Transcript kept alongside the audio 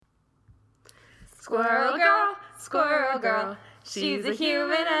Squirrel girl. She's a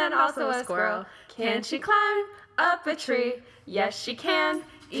human and also a squirrel. Can she climb up a tree? Yes, she can,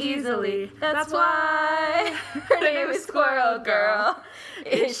 easily. That's why her name is Squirrel Girl.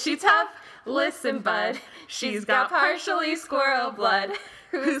 Is she tough? Listen, bud. She's got partially squirrel blood.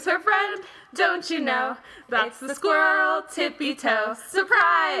 Who's her friend? Don't you know? That's the squirrel Tippy Toe.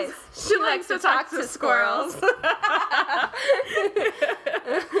 Surprise! She likes to talk to squirrels.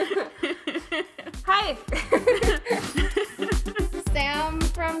 Hi! Sam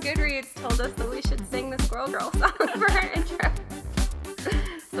from Goodreads told us that we should sing the Squirrel Girl song for our intro.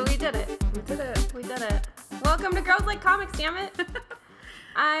 So we did it. We did it. Welcome to Girls Like Comics, damn it.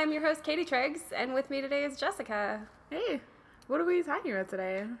 I'm your host, Katie Triggs, and with me today is Jessica. Hey, what are we talking about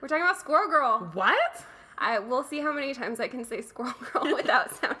today? We're talking about Squirrel Girl. What? We'll see how many times I can say Squirrel Girl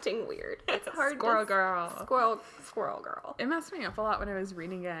without sounding weird. It's hard. Squirrel Girl. Squirrel Girl. It messed me up a lot when I was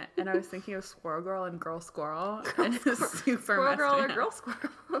reading it, and I was thinking of Squirrel Girl and Girl Squirrel, and it was super Squirrel Girl or up. Girl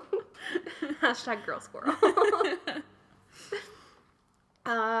Squirrel. Hashtag Girl Squirrel.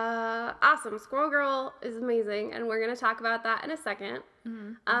 Awesome. Squirrel Girl is amazing, and we're going to talk about that in a second.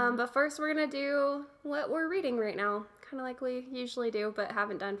 Mm-hmm. But first, we're going to do what we're reading right now. Kind of like we usually do, but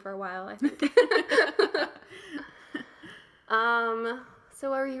haven't done for a while, I think.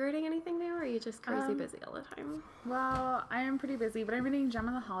 So are you reading anything new, or are you just crazy busy all the time? Well, I am pretty busy, but I'm reading Gem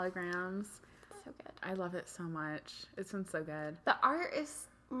and the Holograms. So good. I love it so much. It's been so good. The art is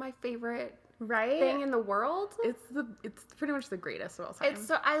my favorite right thing in the world. It's pretty much the greatest of all time.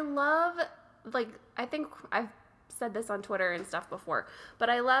 I love, like, I think I've said this on Twitter and stuff before, but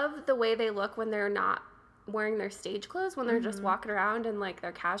I love the way they look when they're not wearing their stage clothes, when they're just walking around in like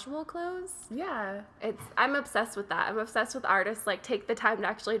their casual clothes. Yeah. I'm obsessed with that. I'm obsessed with artists like take the time to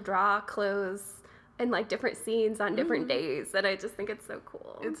actually draw clothes and like different scenes on different days, and I just think it's so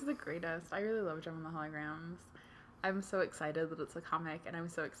cool. It's the greatest. I really love Gem and the Holograms. I'm so excited that it's a comic, and I'm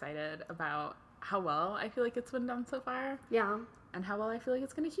so excited about how well I feel like it's been done so far. Yeah. And how well I feel like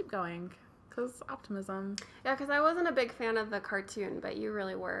it's going to keep going. Because optimism. Yeah, because I wasn't a big fan of the cartoon, but you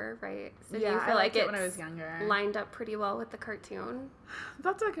really were, right? So yeah, do you feel I like liked it when I was younger. Lined up pretty well with the cartoon?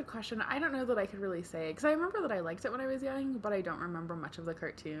 That's a good question. I don't know that I could really say. Because I remember that I liked it when I was young, but I don't remember much of the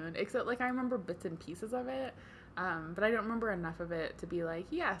cartoon. Except, like, I remember bits and pieces of it. But I don't remember enough of it to be like,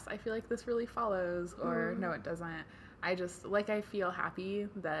 yes, I feel like this really follows, or no, it doesn't. I just, like, I feel happy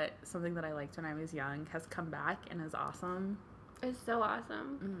that something that I liked when I was young has come back and is awesome. It's so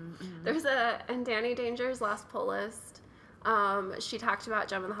awesome. Mm-hmm. There's in Danny Danger's last pull list, she talked about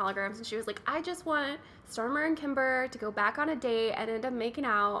Gem and the Holograms, and she was like, I just want Stormer and Kimber to go back on a date and end up making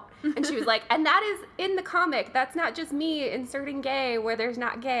out. And she was like, and that is in the comic. That's not just me inserting gay where there's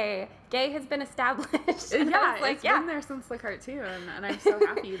not gay. Gay has been established. And yeah, it's been there since the cartoon, and I'm so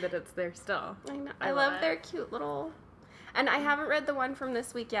happy that it's there still. I know. I love their cute little... And I haven't read the one from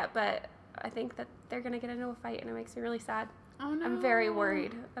this week yet, but I think that they're going to get into a fight, and it makes me really sad. Oh, no. I'm very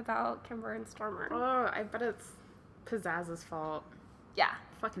worried about Kimber and Stormer. Oh, I bet it's Pizzazz's fault. Yeah.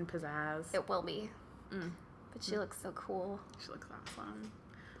 Fucking Pizzazz. It will be. But she looks so cool. She looks awesome.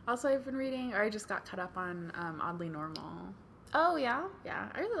 Also, I've been reading, or I just got caught up on Oddly Normal. Oh, yeah? Yeah,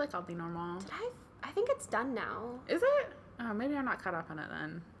 I really like Oddly Normal. I think it's done now. Is it? Oh, maybe I'm not caught up on it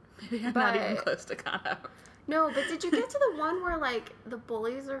then. Maybe I'm not even close to caught up. No, but did you get to the one where, like, the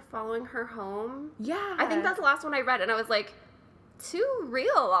bullies are following her home? Yeah. I think that's the last one I read, and I was like, too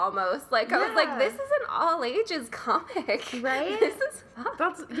real almost. Like, I was like, this is an all ages comic. Right? This is fun.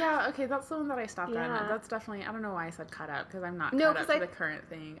 That's the one that I stopped on. That's definitely, I don't know why I said caught up, because I'm not caught up to the current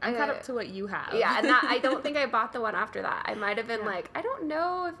thing. I'm caught up to what you have. Yeah, and I don't think I bought the one after that. I might have been like, I don't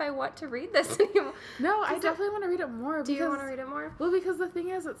know if I want to read this anymore. No, I definitely want to read it more. Do you want to read it more? Well, because the thing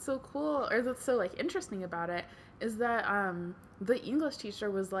is, it's so cool, or that's so, like, interesting about it, is that the English teacher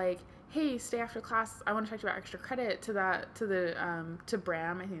was like, hey, stay after class, I want to talk to you about extra credit to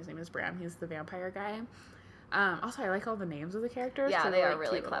Bram. I think his name is Bram. He's the vampire guy. Also, I like all the names of the characters. Yeah, they are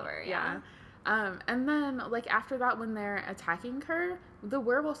really clever. Yeah. And then, like, after that, when they're attacking her, the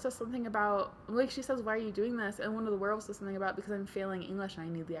werewolf says something about, like, she says, why are you doing this? And one of the werewolves says something about, because I'm failing English and I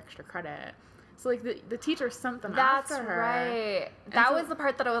need the extra credit. So, like, the teacher sent them after her. That's right. That was the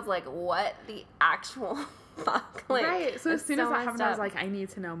part that I was like, what the actual... fuck. Like, right. So as soon as that happened, I was like, I need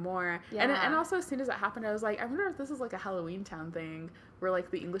to know more. Yeah. And also as soon as it happened, I was like, I wonder if this is like a Halloween Town thing where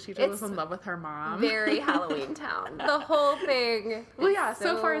like the English teacher was in love with her mom. Very Halloween Town. The whole thing. Well, yeah.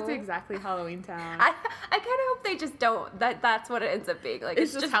 So far, it's exactly Halloween Town. I kind of hope they just don't. That's what it ends up being. Like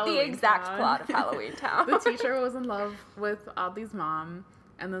it's just the exact plot of Halloween Town. The teacher was in love with Audley's mom.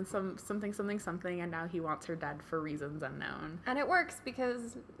 and then something, and now he wants her dead for reasons unknown. And it works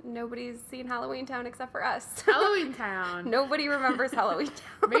because nobody's seen Halloween Town except for us. Halloween Town. Nobody remembers Halloween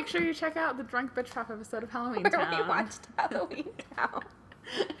Town. Make sure you check out the Drunk Bitch Pop episode of Halloween Where Town. we watched Halloween Town.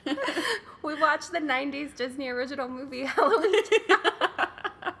 We watched the 90s Disney original movie Halloween Town.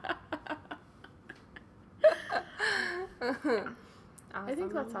 Awesome. I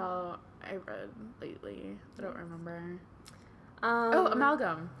think that's all I read lately. I don't remember. Oh,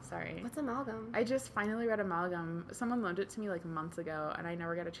 Amalgam. Sorry. What's Amalgam? I just finally read Amalgam. Someone loaned it to me like months ago, and I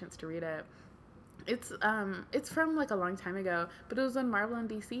never got a chance to read it. It's from like a long time ago, but it was when Marvel and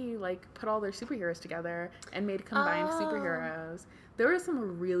DC like put all their superheroes together and made combined superheroes. There were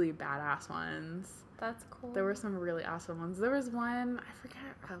some really badass ones. That's cool. There were some really awesome ones. There was one, I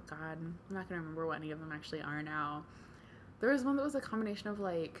forget, oh god, I'm not gonna remember what any of them actually are now. There was one that was a combination of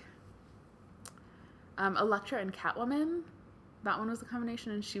like Elektra and Catwoman. That one was a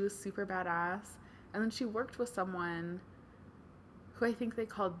combination, and she was super badass. And then she worked with someone who I think they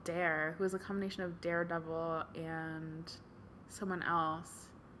called Dare, who was a combination of Daredevil and someone else.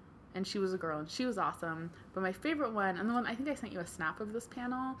 And she was a girl, and she was awesome. But my favorite one, and the one I think I sent you a snap of this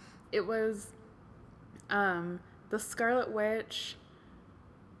panel, it was the Scarlet Witch,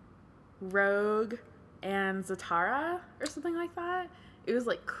 Rogue, and Zatara, or something like that. It was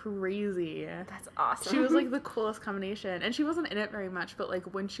like crazy. That's awesome. She was like the coolest combination, and she wasn't in it very much, but like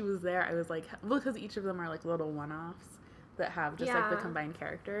when she was there, I was like, well, because each of them are like little one-offs that have just like the combined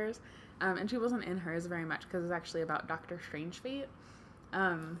characters, and she wasn't in hers very much because it's actually about Dr. Strange Fate,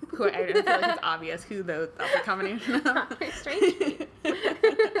 who I feel like it's obvious who that's a combination of. Dr. Strange Fate.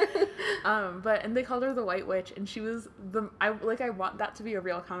 And they called her the White Witch, and she was I want that to be a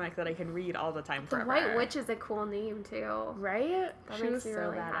real comic that I can read all the time forever. The White Witch is a cool name too, right? She was so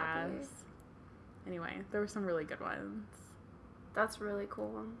really badass. Happy. Anyway, there were some really good ones. That's really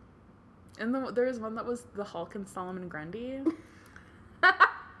cool. And there was one that was the Hulk and Solomon Grundy.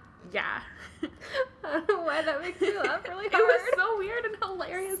 Yeah. I don't know why that makes me laugh really hard. It was so weird and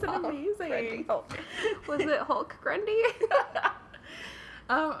hilarious and amazing. Was it Hulk Grundy?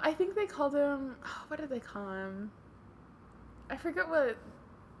 I think they called him, what did they call him? I forget what,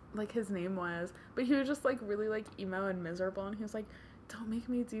 like, his name was, but he was just, like, really, like, emo and miserable, and he was like, don't make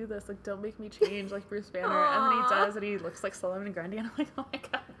me do this, like, don't make me change, like, Bruce Banner, and then he does, and he looks like Solomon Grundy, and I'm like, oh my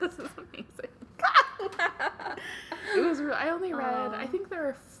god, this is amazing. It was, I only read, I think there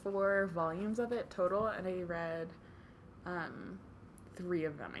were 4 volumes of it total, and I read 3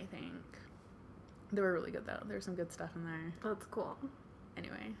 of them, I think. They were really good, though. There was some good stuff in there. That's cool.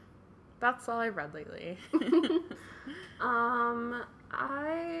 Anyway, that's all I've read lately.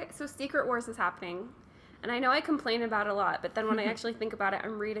 So Secret Wars is happening, and I know I complain about it a lot, but then when I actually think about it,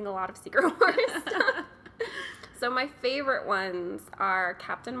 I'm reading a lot of Secret Wars stuff. So my favorite ones are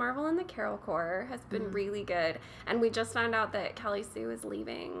Captain Marvel and the Carol Corps has been really good, and we just found out that Kelly Sue is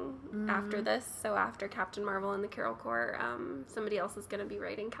leaving after this, so after Captain Marvel and the Carol Corps, somebody else is going to be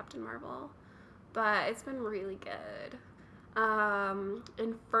writing Captain Marvel, but it's been really good.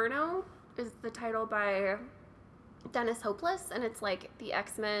 Inferno is the title by Dennis Hopeless, and it's like the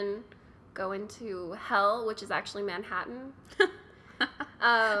X-Men go into hell, which is actually Manhattan.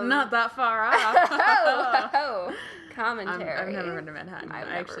 Not that far off. Commentary. I've never been to Manhattan. I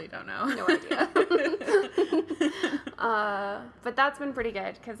actually don't know. No idea. But that's been pretty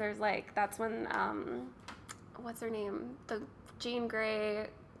good because there's like, that's when, what's her name? The Jean Grey,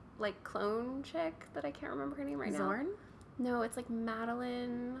 like, clone chick that I can't remember her name right now. Zorn? No, it's like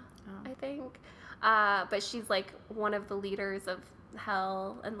Madeline, I think. But she's like one of the leaders of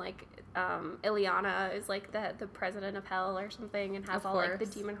hell, and like Ileana is like the president of hell or something, and has all like the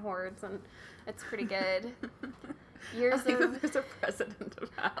demon hordes, and it's pretty good. There's a president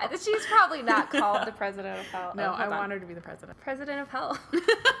of hell. She's probably not called the president of hell. No, I want her to be the president. President of hell.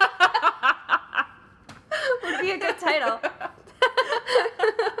 Would be a good title.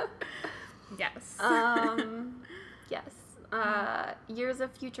 Yes. Yes. Years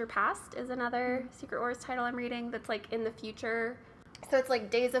of Future Past is another Secret Wars title I'm reading that's like in the future. So it's like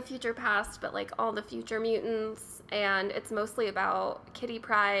Days of Future Past, but like all the future mutants, and it's mostly about Kitty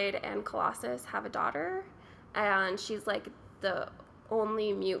Pryde and Colossus have a daughter, and she's like the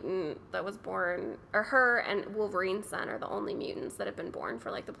only mutant that was born, or her and Wolverine's son are the only mutants that have been born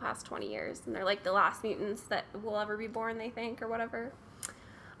for like the past 20 years, and they're like the last mutants that will ever be born, they think, or whatever.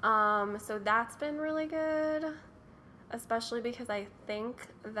 So that's been really good, especially because I think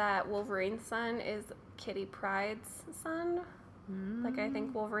that Wolverine's son is Kitty Pryde's son. Like, I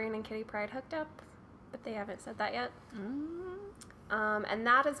think Wolverine and Kitty Pryde hooked up, but they haven't said that yet. And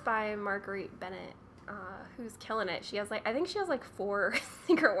that is by Marguerite Bennett, who's killing it. She has I think she has 4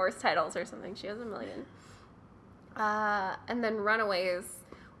 Secret Wars titles or something. She has a million. And then Runaways,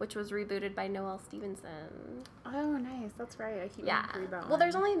 which was rebooted by Noelle Stevenson. Oh, nice. That's right. I keep Yeah. meaning to read that Well,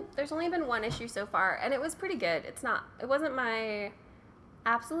 one. there's only been 1 issue so far, and it was pretty good. It wasn't my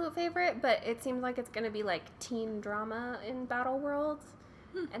absolute favorite, but it seems like it's gonna be teen drama in Battle World,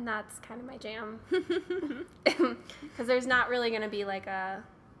 and that's kind of my jam. Because there's not really gonna be a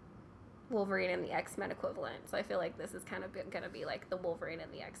Wolverine and the X-Men equivalent, so I feel like this is kind of gonna be the Wolverine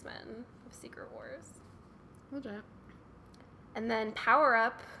and the X-Men of Secret Wars. Legit. And then Power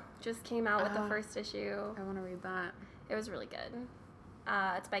Up just came out with the first issue. I want to read that. It was really good.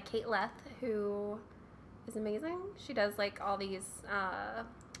 It's by Kate Leth, who is amazing. She does all these,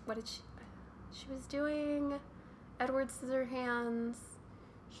 what did she was doing Edward Scissorhands.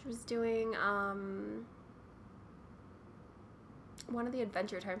 She was doing, one of the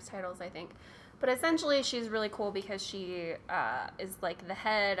Adventure Times titles, I think. But essentially, she's really cool because she is the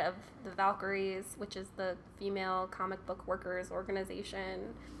head of the Valkyries, which is the female comic book workers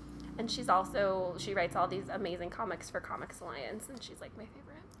organization. And she writes all these amazing comics for Comics Alliance, and she's my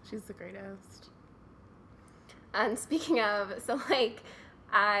favorite. She's the greatest. And speaking of,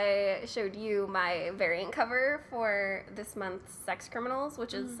 I showed you my variant cover for this month's Sex Criminals,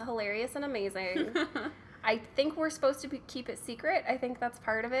 which is hilarious and amazing. I think we're supposed to keep it secret. I think that's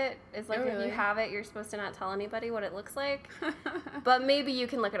part of it. Is Oh, really? If you have it, you're supposed to not tell anybody what it looks like. But maybe you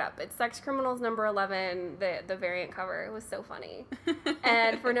can look it up. It's Sex Criminals number 11, the variant cover. It was so funny.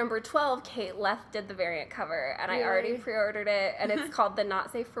 And for number 12, Kate Leth did the variant cover, and Really? I already pre-ordered it, and it's called the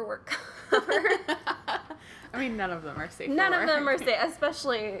Not Safe for Work cover. I mean, none of them are safe. None of them are safe,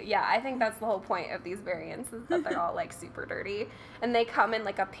 especially, yeah, I think that's the whole point of these variants, is that they're all super dirty. And they come in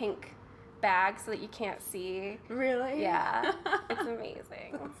a pink bag so that you can't see. Really? Yeah. It's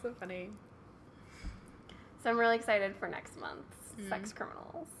amazing. That's so funny. So I'm really excited for next month's Sex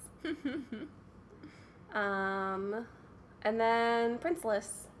Criminals. And then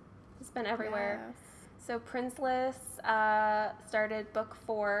Princeless has been everywhere. Yes. So Princeless started book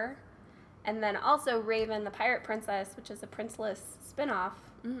 4, and then also Raven the Pirate Princess, which is a Princeless spinoff.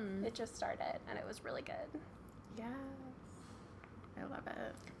 It just started, and it was really good. Yes. I love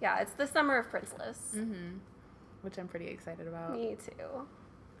it. Yeah, it's the summer of Princeless. Which I'm pretty excited about. Me too.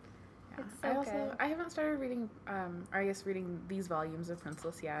 Yeah. It's so good. I haven't started reading, or I guess reading these volumes of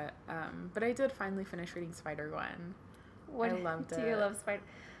Princeless yet, but I did finally finish reading Spider-Gwen. I loved Do you it. love Spider?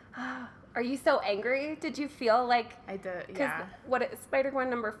 Are you so angry? Did you feel like? I did, Because yeah. Spider-Gwen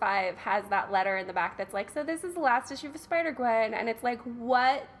number 5 has that letter in the back that's so this is the last issue of Spider-Gwen, and it's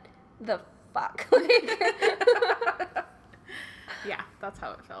what the fuck? Yeah, that's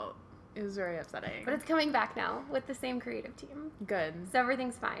how it felt. It was very upsetting. But it's coming back now with the same creative team, good. so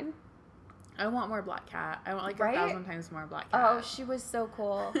everything's fine. I want more Black Cat. I want Right? 1,000 times more Black Cat. Oh, she was so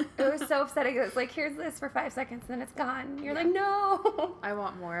cool. It was so upsetting. It was here's this for 5 seconds, and then it's gone. You're no. I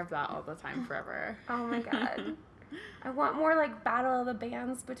want more of that all the time, forever. Oh my god. I want more battle of the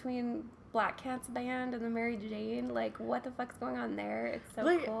bands between Black Cat's band and the Mary Jane. What the fuck's going on there? It's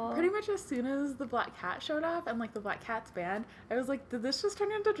so cool. Pretty much as soon as the Black Cat showed up and the Black Cat's band, I was did this just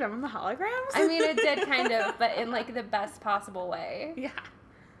turn into Gem and the Holograms? I mean, it did kind of, but in the best possible way. Yeah.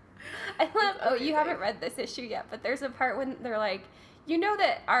 I love. You haven't read this issue yet, but there's a part when they're you know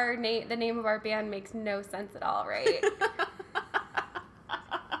that the name of our band makes no sense at all, right?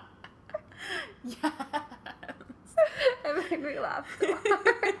 Yes. It made me laugh so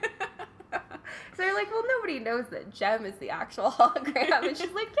hard. So they're well, nobody knows that Gem is the actual hologram, and she's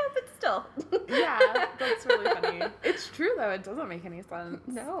yeah, but still. Yeah, that's really funny. It's true though; it doesn't make any sense.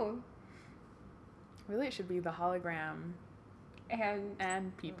 No. Really, it should be the hologram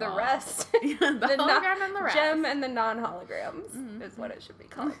and people. The rest. Yeah, the hologram and the rest. Gem and the non-holograms is what it should be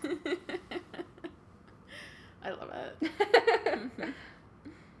called. I love it.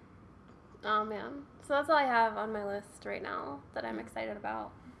 Oh man. So that's all I have on my list right now that I'm excited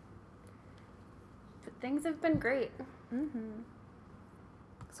about. But things have been great.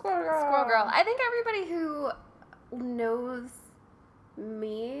 Squirrel Girl. Squirrel Girl. I think everybody who knows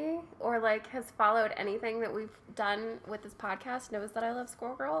me or has followed anything that we've done with this podcast knows that I love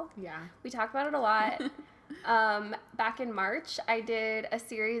Squirrel Girl. Yeah. We talk about it a lot. Back in March, I did a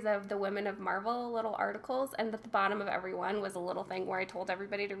series of the Women of Marvel little articles, and at the bottom of every one was a little thing where I told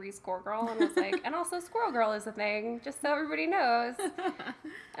everybody to read Squirrel Girl, and was and also Squirrel Girl is a thing, just so everybody knows.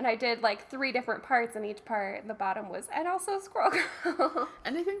 And I did 3 different parts, and each part, the bottom was, and also Squirrel Girl.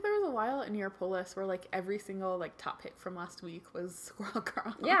 And I think there was a while in your pull list where every single top pick from last week was Squirrel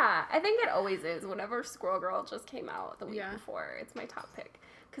Girl. Yeah, I think it always is. Whenever Squirrel Girl just came out the week before, it's my top pick.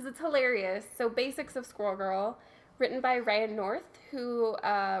 because it's hilarious. So Basics of Squirrel Girl, written by Ryan North, who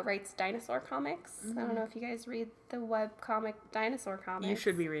writes dinosaur comics. I don't know if you guys read the webcomic Dinosaur Comics. You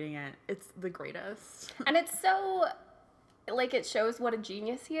should be reading it. It's the greatest. And it's so, like, it shows what a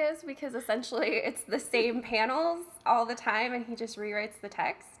genius he is, because essentially it's the same panels all the time, and he just rewrites the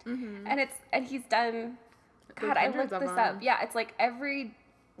text. And he's done, God, I looked this up. Yeah, it's like every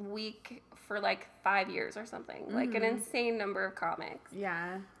week for like 5 years or something. Like an insane number of comics.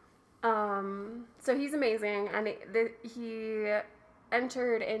 Yeah. So he's amazing, and he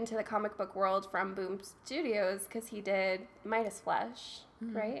entered into the comic book world from Boom Studios because he did Midas Flesh,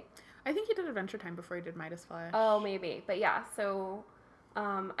 right? I think he did Adventure Time before he did Midas Flesh. Oh, maybe. But yeah, so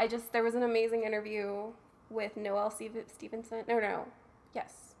there was an amazing interview with Noelle Stevenson.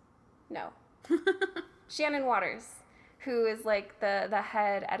 No. Shannon Waters, who is like the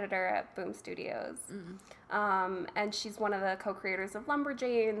head editor at Boom Studios. And she's one of the co-creators of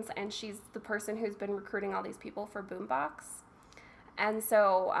Lumberjanes, and she's the person who's been recruiting all these people for Boombox. And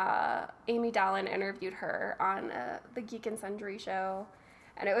so Amy Dallin interviewed her on the Geek and Sundry show,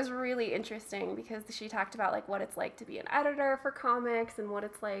 and it was really interesting because she talked about like what it's like to be an editor for comics and what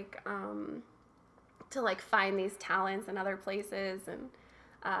it's like to like find these talents in other places. And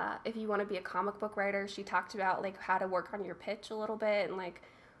if you want to be a comic book writer, she talked about like how to work on your pitch a little bit, and like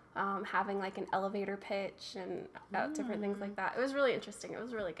having like an elevator pitch and different things like that. It was really interesting. It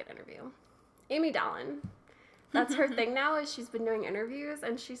was a really good interview. Amy Dallin, that's her thing now, is she's been doing interviews,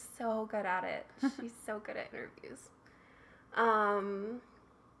 and she's so good at it. She's so good at interviews.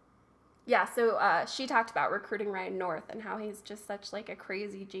 Yeah, so she talked about recruiting Ryan North and how he's just such like a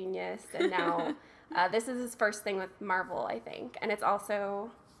crazy genius, and now this is his first thing with Marvel, I think, and it's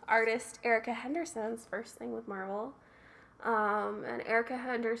also artist Erica Henderson's first thing with Marvel. And Erica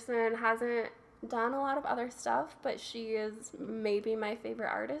Henderson hasn't done a lot of other stuff, but she is maybe my favorite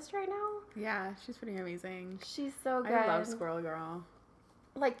artist right now. Yeah, she's pretty amazing. She's so good. I love Squirrel Girl.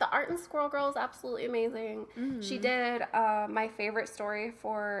 Like, the art in Squirrel Girl is absolutely amazing. She did my favorite story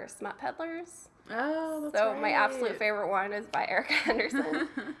for Smut Peddlers. Oh, that's So right. my absolute favorite one is by Erica Henderson,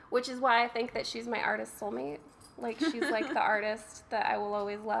 which is why I think that she's my artist soulmate. Like, she's like the artist that I will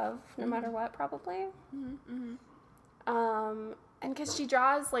always love, no matter what, probably. And because she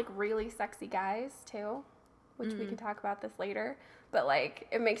draws, like, really sexy guys, too, which we can talk about this later. But, like,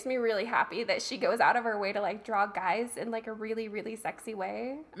 it makes me really happy that she goes out of her way to, like, draw guys in, like, a really, really sexy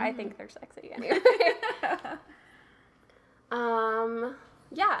way. I think they're sexy anyway.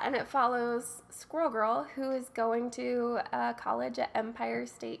 Yeah, and it follows Squirrel Girl, who is going to college at Empire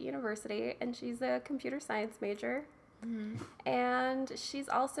State University, and she's a computer science major. And she's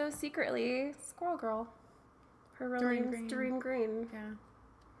also secretly Squirrel Girl. Her real name's Doreen Green. Yeah.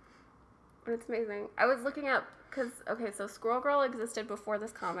 And it's amazing. I was looking up, so Squirrel Girl existed before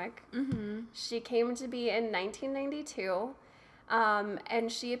this comic. She came to be in 1992.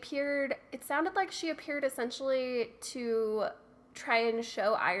 And she appeared, it sounded like she appeared essentially to try and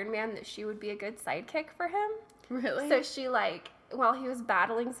show Iron Man that she would be a good sidekick for him. Really? So she, like, while he was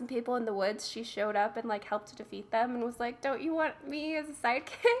battling some people in the woods, she showed up and, like, helped to defeat them and was like, don't you want me as a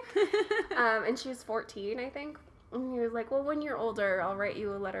sidekick? And she was 14, I think. And he was like, well, when you're older, I'll write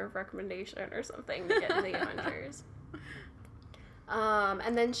you a letter of recommendation or something to get in the Avengers.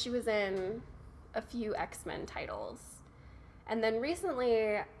 And then she was in a few X-Men titles. And then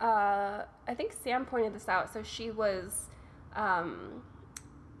recently, I think Sam pointed this out, so she was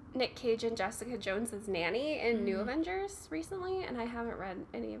Nick Cage and Jessica Jones's nanny in New Avengers recently, and I haven't read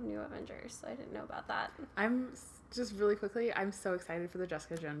any of New Avengers, so I didn't know about that. Just really quickly, I'm so excited for the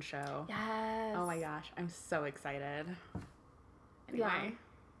Jessica Jones show. Yes. Oh my gosh, I'm so excited. Anyway,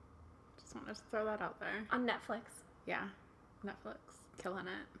 just wanted to throw that out there. On Netflix. Yeah, Netflix, killing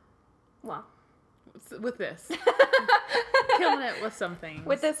it. Well, with this, killing it with some things.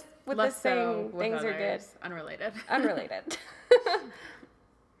 With this Less thing, so with things are good. others. Unrelated.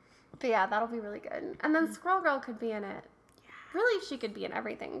 But yeah, that'll be really good. And then Squirrel Girl could be in it. Really, she could be in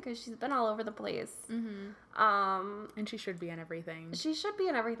everything because she's been all over the place. And she should be in everything. She should be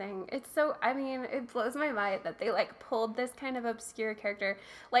in everything. It's so, I mean, it blows my mind that they, like, pulled this kind of obscure character.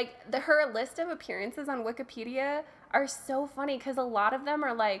 Like, her list of appearances on Wikipedia are so funny because a lot of them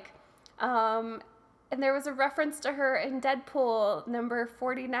are, like, and there was a reference to her in Deadpool number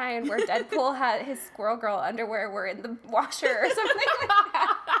 49 where Deadpool had his Squirrel Girl underwear were in the washer or something like that.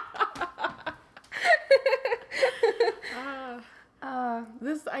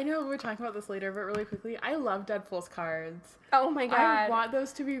 I I know we're talking about this later, but really quickly, I love Deadpool's cards. Oh my god. I want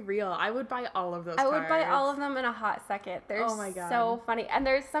those to be real. I would buy all of those cards. I would buy all of them in a hot second. They're so funny. And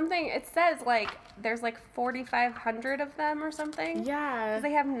there's something, it says like, there's like 4,500 of them or something. Yeah. Because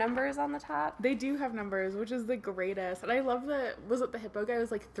they have numbers on the top. They do have numbers, which is the greatest. And I love that, was it the Hippo guy was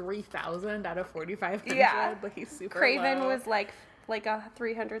like 3,000 out of 4,500? Yeah. Like he's super Craven low. was like a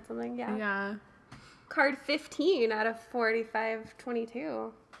 300 something, yeah. Yeah. Card 15 out of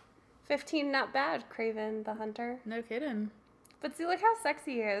 4522. 15, not bad, Craven the Hunter. No kidding. But see, look how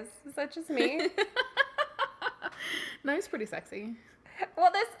sexy he is. Is that just me? No, he's pretty sexy.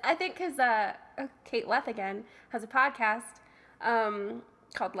 Well, this, I think, because Kate Leth, again, has a podcast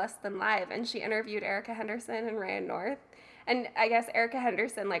called Less Than Live, and she interviewed Erica Henderson and Ryan North. And I guess Erica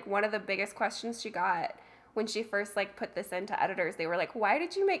Henderson, like, one of the biggest questions she got when she first, like, put this into editors, they were like, why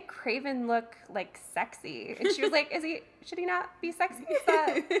did you make Craven look, like, sexy? And she was like, should he not be sexy? Is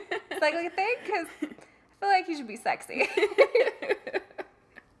that like a thing? Because I feel like he should be sexy.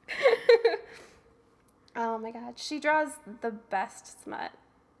 Oh my god, she draws the best smut.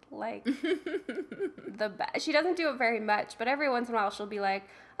 Like, the best. She doesn't do it very much, but every once in a while she'll be like,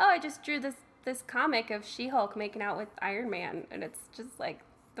 oh, I just drew this comic of She-Hulk making out with Iron Man, and it's just like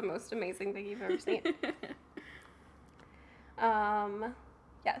the most amazing thing you've ever seen.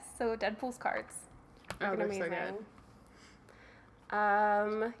 Yes, so Deadpool's cards. Oh, they're so good.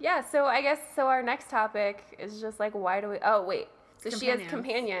 Yeah, so I guess, our next topic is just like, why do we, oh wait, so she has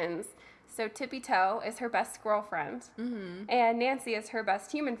companions. So Tippy Toe is her best squirrel friend, and Nancy is her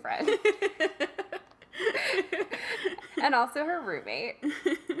best human friend, and also her roommate.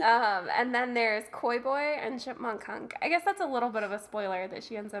 And then there's Koi Boy and Chipmunk Hunk. I guess that's a little bit of a spoiler that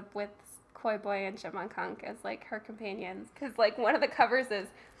she ends up with Koi Boy and Chipmunk Hunk as like her companions, because like one of the covers is,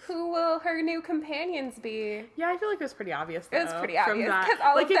 who will her new companions be? Yeah, I feel like it was pretty obvious, though. It was pretty obvious, because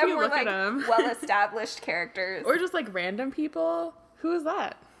all like, of them were like well-established characters. Or just like random people. Who is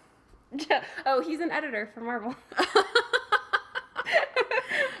that? Oh, he's an editor for Marvel.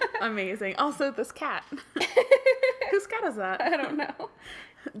 Amazing. Also, this cat. Whose cat is that? I don't know.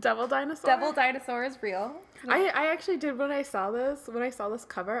 Devil Dinosaur? Devil Dinosaur is real. I actually did, when I saw this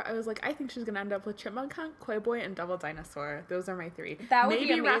cover, I was like, I think she's going to end up with Chipmunk Hunk, Koi Boy, and Devil Dinosaur. Those are my three. That would be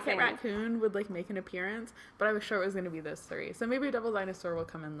maybe amazing. Rocket Raccoon would like make an appearance, but I was sure it was going to be those three. So maybe Devil Dinosaur will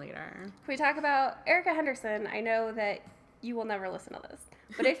come in later. Can we talk about Erica Henderson? I know that you will never listen to this,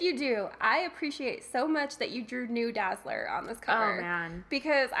 but if you do, I appreciate so much that you drew New Dazzler on this cover. Oh, man.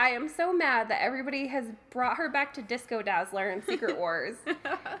 Because I am so mad that everybody has brought her back to Disco Dazzler and Secret Wars. And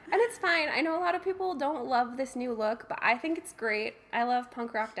it's fine. I know a lot of people don't love this new look, but I think it's great. I love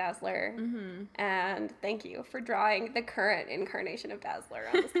Punk Rock Dazzler. Mm-hmm. And thank you for drawing the current incarnation of Dazzler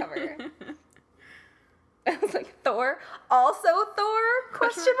on this cover. I was like, Thor? Also Thor?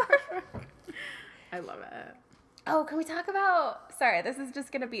 Question mark. I love it. Oh, can we talk about, sorry, this is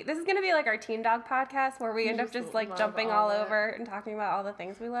going to be like our Teen Dog podcast where we end up just like jumping all over and talking about all the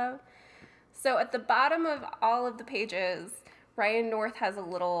things we love. So at the bottom of all of the pages, Ryan North has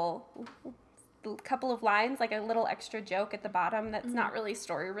a couple of lines, like a little extra joke at the bottom that's not really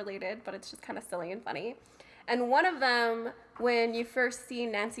story related, but it's just kind of silly and funny. And one of them, when you first see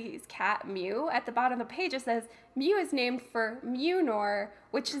Nancy's cat, Mew, at the bottom of the page it says, Mew is named for Mjolnir,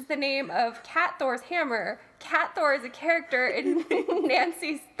 which is the name of Cat Thor's hammer. Cat Thor is a character in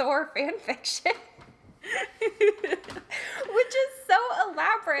Nancy's Thor fanfiction. Which is so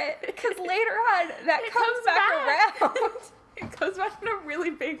elaborate, because later on, that comes back around. It comes back in a really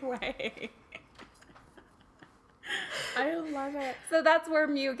big way. I love it. So that's where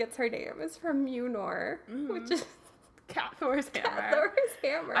Mew gets her name, is from Mjolnir, which is Cat Thor's hammer. Cat Thor's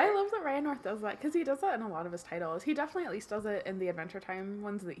hammer. I love that Ryan North does that, because he does that in a lot of his titles. He definitely at least does it in the Adventure Time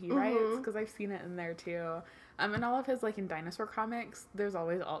ones that he writes, because I've seen it in there too. And all of his, like, in dinosaur comics, there's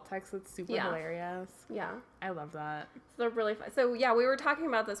always alt text that's super hilarious. Yeah. I love that. So they're really fun. So, yeah, we were talking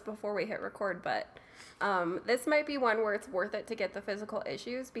about this before we hit record, but this might be one where it's worth it to get the physical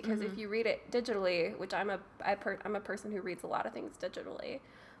issues, because if you read it digitally, which I'm a person who reads a lot of things digitally,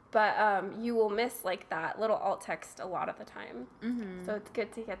 but you will miss like that little alt text a lot of the time. So it's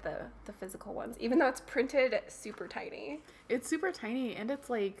good to get the physical ones, even though it's printed super tiny. It's super tiny, and it's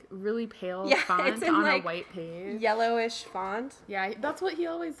like really pale font it's in, on like, a white page. Yellowish font. Yeah, that's what he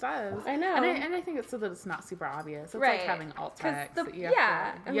always does. I know. And I think it's so that it's not super obvious. It's like having alt text. The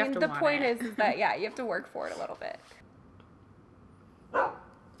point is that, you have to work for it a little bit.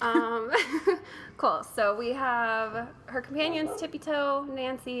 Cool. So we have her companions, Tippy Toe,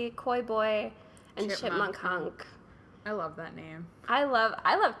 Nancy, Koi Boy, and Chipmunk Hunk. I love that name. I love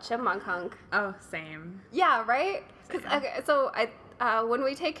Chipmunk Hunk. Oh, same. Yeah, right? Because so when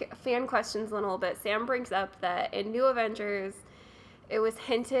we take fan questions a little bit, Sam brings up that in New Avengers, it was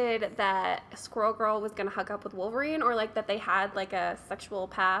hinted that Squirrel Girl was going to hook up with Wolverine, or like that they had like a sexual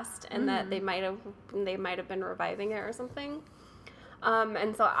past and that they might have been reviving it or something.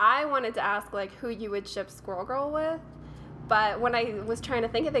 And so I wanted to ask like who you would ship Squirrel Girl with, but when I was trying to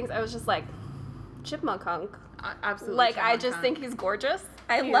think of things, I was just like, Chipmunk Hunk. Absolutely. Like, I just think he's gorgeous.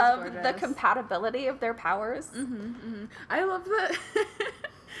 I love the compatibility of their powers. I love that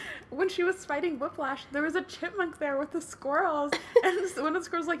when she was fighting Whiplash, there was a chipmunk there with the squirrels. And one of the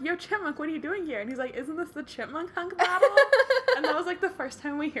squirrels was like, yo, Chipmunk, what are you doing here? And he's like, isn't this the Chipmunk Hunk battle? And that was like the first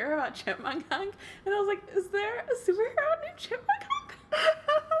time we hear about Chipmunk Hunk. And I was like, is there a superhero named Chipmunk Hunk?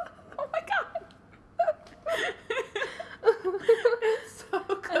 Oh my god. It's so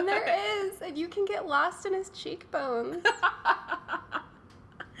good. And there is, and you can get lost in his cheekbones.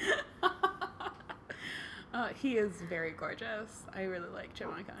 He is very gorgeous. I really like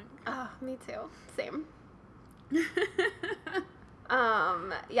Chipmunk Hunk. Oh, me too. Same.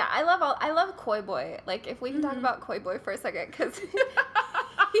 Yeah, I love Koi Boy. Like, if we can talk about Koi Boy for a second, because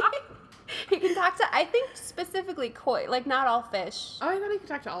he can talk to, I think, specifically koi, like not all fish. Oh, I thought he could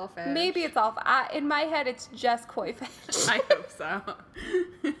talk to all fish. Maybe it's all, in my head, it's just koi fish. I hope so.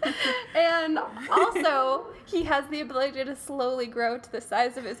 And also, he has the ability to slowly grow to the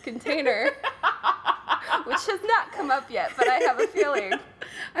size of his container, which has not come up yet, but I have a feeling.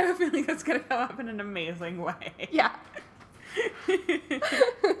 I have a feeling it's going to come up in an amazing way. Yeah.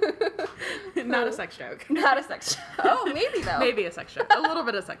 Not a sex joke. Not a sex joke. Oh, maybe though. Maybe a sex joke. A little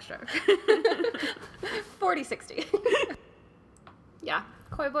bit of sex joke. 40-60. Yeah.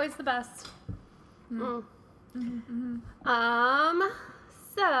 Koi Boy's the best.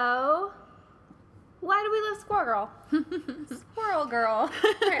 So, why do we love Squirrel Girl? Squirrel Girl.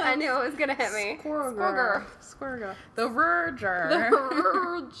 I knew it was going to hit me. Squirrel Girl. The Verger. The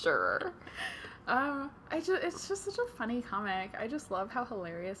Verger. It's just such a funny comic. I just love how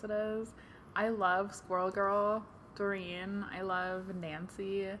hilarious it is. I love Squirrel Girl, Doreen. I love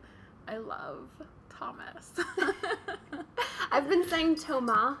Nancy. I love Thomas. I've been saying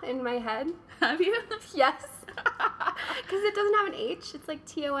Toma in my head. Have you? Yes. Because it doesn't have an H. It's like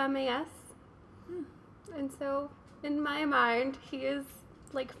Tomas. And so, in my mind, he is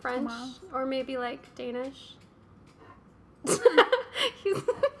like French Thomas. or maybe like Danish. He's...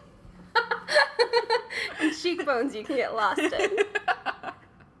 And cheekbones you can get lost in.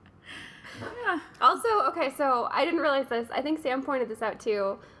 Yeah. Also, okay, so I didn't realize this. I think Sam pointed this out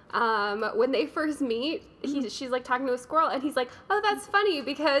too. When they first meet, she's like talking to a squirrel, and he's like, "Oh, that's funny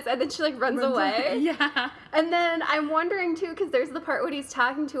because," and then she like runs away. Yeah. And then I'm wondering too, because there's the part when he's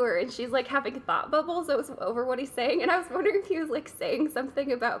talking to her, and she's like having thought bubbles over what he's saying, and I was wondering if he was like saying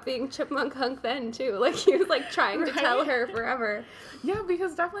something about being Chipmunk Hunk then too, like he was like trying to tell her forever. Yeah,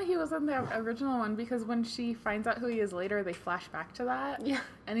 because definitely he was in the original one, because when she finds out who he is later, they flash back to that. Yeah.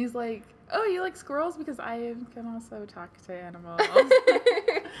 And he's like, oh, you like squirrels? Because I can also talk to animals.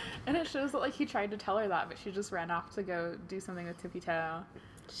 And it shows that like he tried to tell her that, but she just ran off to go do something with Tippy Toe.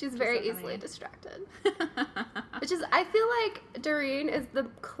 She's very easily distracted. Which is, I feel like Doreen is the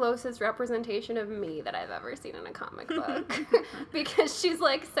closest representation of me that I've ever seen in a comic book. Because she's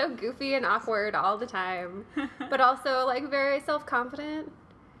like so goofy and awkward all the time, but also like very self-confident.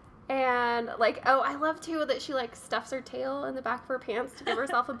 And like, oh, I love too that she like stuffs her tail in the back of her pants to give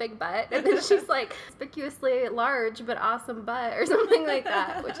herself a big butt. And then she's like conspicuously large but awesome butt or something like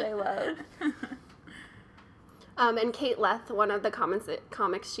that, which I love. And Kate Leth, one of the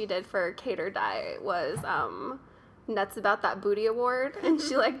comics she did for Kate or Die was Nuts About That Booty Award. And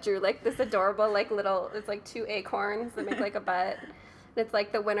she like drew like this adorable like little, it's like 2 acorns that make like a butt. And it's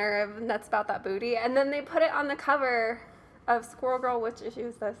like the winner of Nuts About That Booty. And then they put it on the cover of Squirrel Girl. Which issue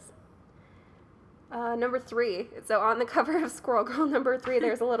is this? Number 3. So on the cover of Squirrel Girl number 3,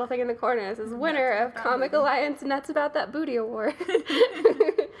 there's a little thing in the corner that says winner of Comic Alliance Nuts About That Booty Award.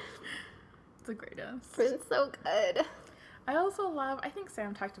 It's the greatest. It's so good. I also love, I think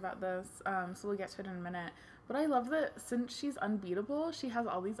Sam talked about this, so we'll get to it in a minute, but I love that since she's unbeatable, she has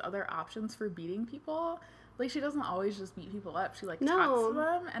all these other options for beating people. Like, she doesn't always just beat people up. She, like, talks to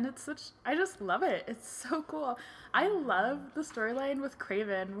them, and it's such, I just love it. It's so cool. I love the storyline with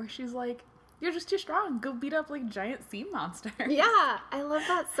Kraven, where she's like, you're just too strong. Go beat up, like, giant sea monsters. Yeah, I love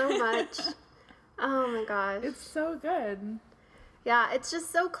that so much. Oh, my gosh. It's so good. Yeah, it's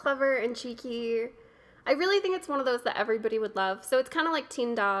just so clever and cheeky. I really think it's one of those that everybody would love. So it's kind of like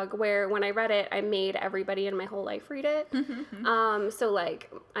Teen Dog, where when I read it, I made everybody in my whole life read it. So,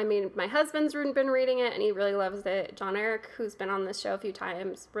 like, I mean, my husband's been reading it, and he really loves it. John Eric, who's been on this show a few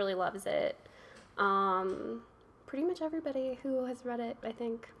times, really loves it. pretty much everybody who has read it, I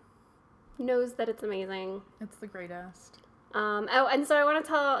think, knows that it's amazing. It's the greatest. And so I want to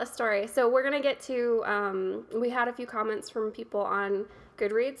tell a story. So we're going to get to, we had a few comments from people on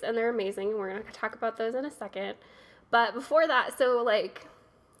Goodreads, and they're amazing. We're going to talk about those in a second. But before that, so like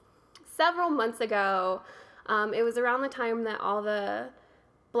several months ago, it was around the time that all the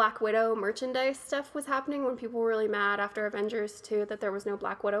Black Widow merchandise stuff was happening, when people were really mad after Avengers 2 that there was no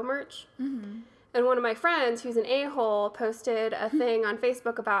Black Widow merch. Mm-hmm. And one of my friends, who's an a-hole, posted a thing on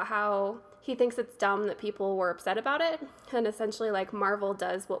Facebook about how he thinks it's dumb that people were upset about it. And essentially, like, Marvel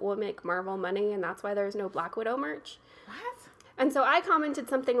does what will make Marvel money, and that's why there's no Black Widow merch. What? And so I commented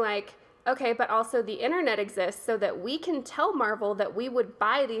something like, okay, but also the internet exists so that we can tell Marvel that we would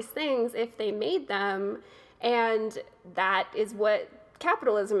buy these things if they made them. And that is what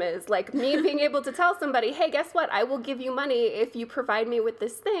capitalism is. Like, me being able to tell somebody, hey, guess what? I will give you money if you provide me with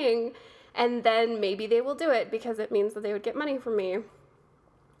this thing. And then maybe they will do it because it means that they would get money from me.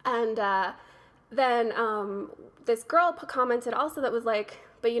 And then this girl commented also that was like,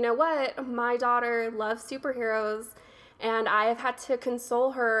 but you know what? My daughter loves superheroes, and I have had to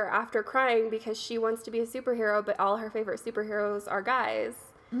console her after crying because she wants to be a superhero, but all her favorite superheroes are guys.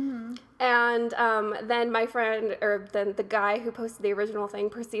 Mm-hmm. And then my friend, or then the guy who posted the original thing,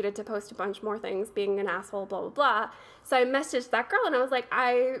 proceeded to post a bunch more things, being an asshole, blah, blah, blah. So I messaged that girl, and I was like,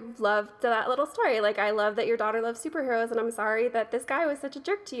 I loved that little story. Like, I love that your daughter loves superheroes, and I'm sorry that this guy was such a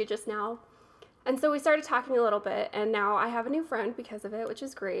jerk to you just now. And so we started talking a little bit, and now I have a new friend because of it, which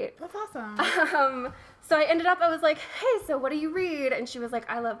is great. That's awesome. So I was like, hey, so what do you read? And she was like,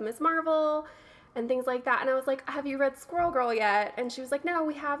 I love Ms. Marvel and things like that. And I was like, have you read Squirrel Girl yet? And she was like, no,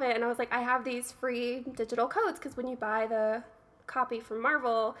 we haven't. And I was like, I have these free digital codes, because when you buy the copy from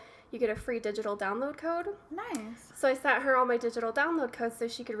Marvel, you get a free digital download code. Nice. So I sent her all my digital download codes so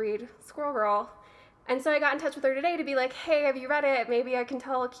she could read Squirrel Girl. And so I got in touch with her today to be like, hey, have you read it? Maybe I can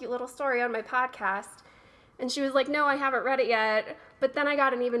tell a cute little story on my podcast. And she was like, no, I haven't read it yet. But then I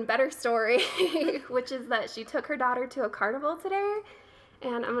got an even better story, which is that she took her daughter to a carnival today.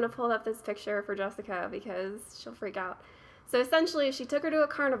 And I'm going to pull up this picture for Jessica because she'll freak out. So essentially, she took her to a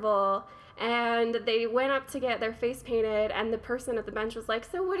carnival, and they went up to get their face painted, and the person at the bench was like,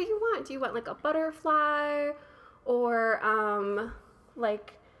 so what do you want? Do you want like a butterfly or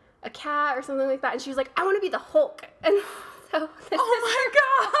like a cat or something like that? And she was like, I want to be the Hulk. And so my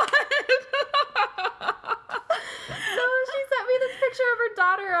God. So she sent me this picture of her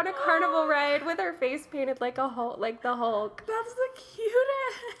daughter on a carnival ride with her face painted like a Hulk, like the Hulk. That's the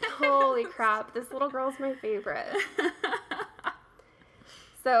cutest. Holy crap, this little girl's my favorite.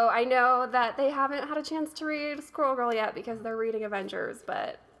 So I know that they haven't had a chance to read Squirrel Girl yet because they're reading Avengers,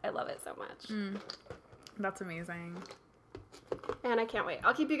 but I love it so much. That's amazing. And I can't wait.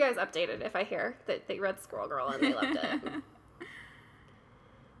 I'll keep you guys updated if I hear that they read Squirrel Girl and they loved it.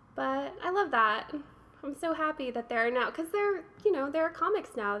 But I love that. I'm so happy that there are now, because there are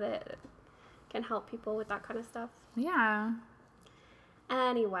comics now that can help people with that kind of stuff. Yeah.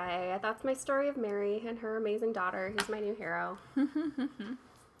 Anyway, that's my story of Mary and her amazing daughter, who's my new hero.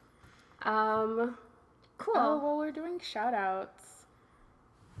 Cool. Oh, well, we're doing shout-outs.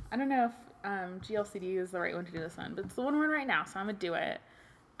 I don't know if GLCD is the right one to do this one, but it's the one we're in right now, so I'm going to do it.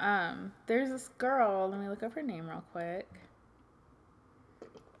 There's this girl. Let me look up her name real quick.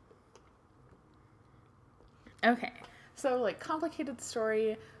 Okay, so, like, complicated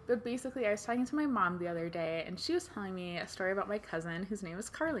story, but basically I was talking to my mom the other day, and she was telling me a story about my cousin, whose name is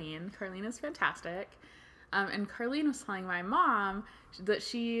Carlene. Carlene is fantastic. And Carlene was telling my mom that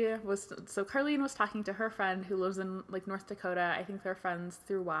Carlene was talking to her friend who lives in, like, North Dakota. I think they're friends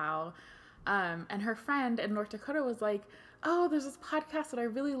through WoW. And her friend in North Dakota was like, oh, there's this podcast that I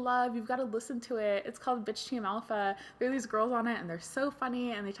really love. You've got to listen to it. It's called Bitch Team Alpha. There are these girls on it, and they're so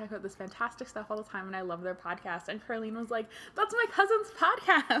funny, and they talk about this fantastic stuff all the time, and I love their podcast. And Carlene was like, that's my cousin's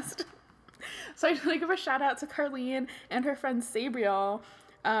podcast. So I just want to give a shout out to Carlene and her friend Sabriel.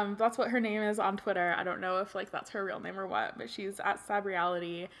 That's what her name is on Twitter. I don't know if, like, that's her real name or what, but she's at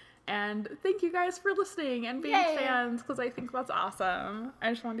Sabriality. And thank you guys for listening and being fans, because I think that's awesome.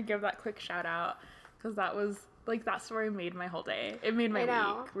 I just wanted to give that quick shout out, because that was, like, that story made my whole day. It made my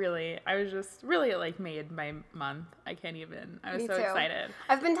week, really. I was just, really, like, made my month. I can't even. I was so excited.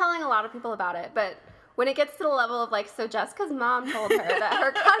 I've been telling a lot of people about it, but when it gets to the level of, like, so Jessica's mom told her that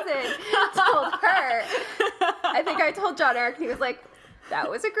her cousin told her, I think I told John Eric, and he was like, that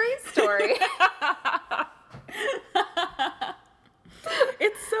was a great story.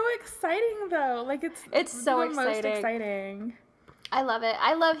 It's so exciting, though. Like, it's so exciting. Most exciting. I love it.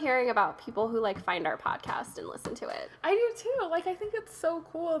 I love hearing about people who like find our podcast and listen to it. I do too. Like, I think it's so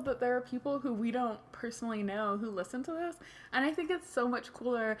cool that there are people who we don't personally know who listen to this. And I think it's so much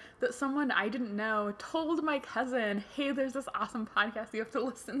cooler that someone I didn't know told my cousin, hey, there's this awesome podcast you have to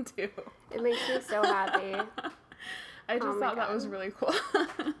listen to. It makes me so happy. I just thought that was really cool.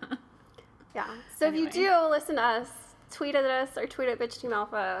 Yeah. So if you do listen to us, tweet at us or tweet at Bitch Team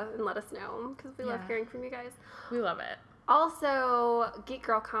Alpha and let us know because we love hearing from you guys. We love it. Also, Geek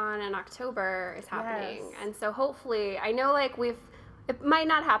Girl Con in October is happening. Yes. And so hopefully, I know like it might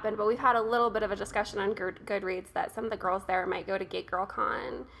not happen, but we've had a little bit of a discussion on Goodreads that some of the girls there might go to Geek Girl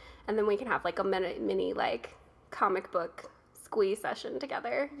Con. And then we can have like a mini like comic book squeeze session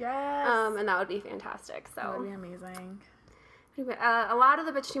together. Yes. And that would be fantastic. So that would be amazing. A lot of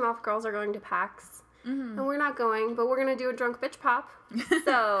the Bitch Team Alpha girls are going to PAX. Mm-hmm. And we're not going, but we're going to do a drunk bitch pop.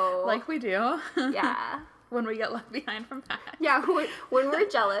 So like we do. Yeah. When we get left behind from PAX. Yeah, when we're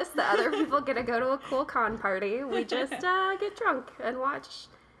jealous that other people get to go to a cool con party, we just get drunk and watch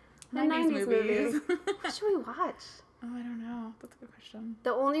the 90s movies. What should we watch? Oh, I don't know. That's a good question.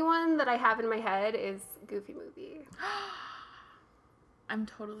 The only one that I have in my head is Goofy Movie. I'm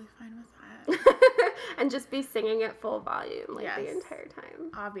totally fine with that. And just be singing at full volume yes. the entire time.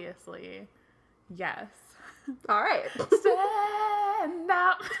 Obviously. Yes. All right. Stand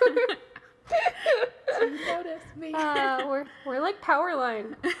out. To notice me. We're like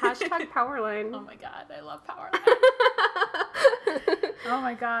Powerline. Hashtag Powerline. Oh my god, I love Powerline. Oh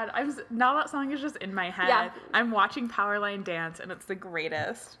my god, now that song is just in my head. Yeah. I'm watching Powerline dance and it's the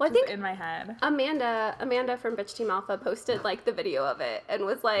greatest. Well, I think in my head. Amanda from Bitch Team Alpha posted like the video of it and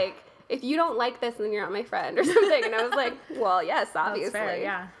was like, if you don't like this, then you're not my friend or something. And I was like, well, yes, obviously. That's fair,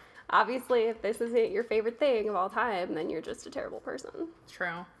 yeah. Obviously, if this isn't your favorite thing of all time, then you're just a terrible person.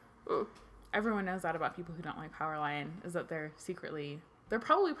 True. Everyone knows that about people who don't like Powerline, is that they're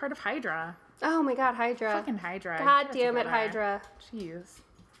probably part of Hydra. Oh my god, Hydra. Fucking Hydra. God damn it, Hydra. Jeez.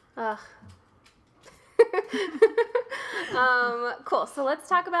 Ugh. Cool. So let's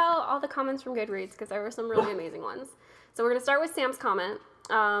talk about all the comments from Goodreads, because there were some really amazing ones. So we're going to start with Sam's comment.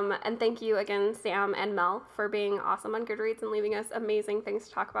 And thank you again, Sam and Mel, for being awesome on Goodreads and leaving us amazing things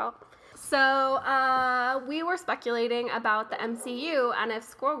to talk about. So we were speculating about the MCU and if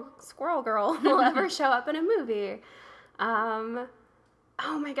Squirrel Girl will ever show up in a movie. Oh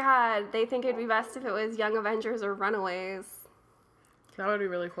my god, they think it'd be best if it was Young Avengers or Runaways. That would be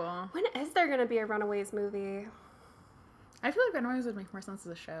really cool. When is there going to be a Runaways movie? I feel like Runaways would make more sense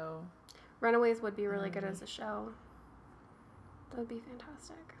as a show. Runaways would be really good as a show. That would be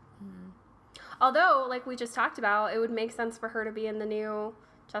fantastic. Although, like we just talked about, it would make sense for her to be in the new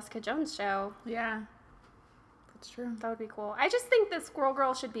Jessica Jones show. Yeah. That's true. That would be cool. I just think that Squirrel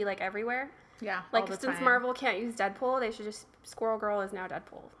Girl should be, like, everywhere. Yeah, like, since Marvel can't use Deadpool, they should just... Squirrel Girl is now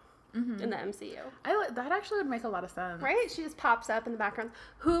Deadpool in the MCU. That actually would make a lot of sense. Right? She just pops up in the background.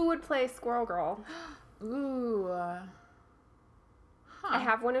 Who would play Squirrel Girl? Ooh. I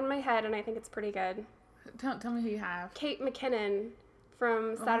have one in my head, and I think it's pretty good. Tell me who you have. Kate McKinnon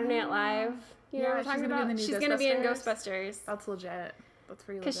from Saturday Night Live. You know what I'm talking about? She's going to be in Ghostbusters. That's legit. That's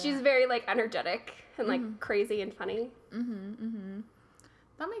pretty legit. Because she's very, like, energetic and, like, crazy and funny.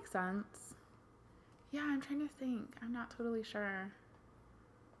 That makes sense. Yeah, I'm trying to think. I'm not totally sure.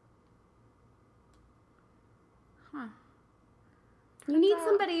 Huh. You need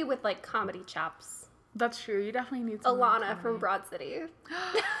somebody with, like, comedy chops. That's true. You definitely need someone. Alana from Broad City.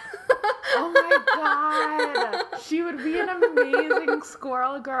 Oh my god. She would be an amazing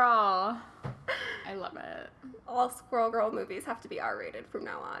Squirrel Girl. I love it. All Squirrel Girl movies have to be R-rated from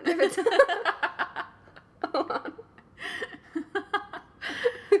now on. If it's Hold on.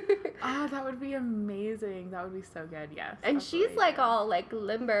 Oh, that would be amazing. That would be so good, yes. And absolutely. She's like all like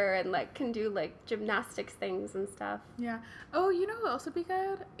limber and like can do like gymnastics things and stuff. Yeah. Oh, you know who else would be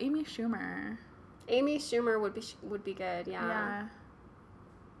good? Amy Schumer. Amy Schumer would be good, yeah.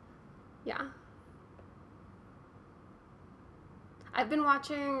 Yeah. I've been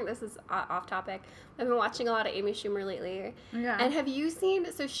watching, this is off topic, I've been watching a lot of Amy Schumer lately. Yeah. And have you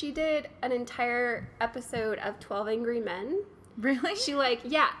seen, so she did an entire episode of 12 Angry Men. Really? She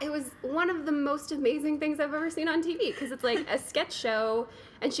it was one of the most amazing things I've ever seen on TV because it's like a sketch show,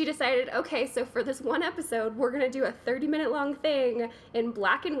 and she decided, okay, so for this one episode, we're going to do a 30-minute long thing in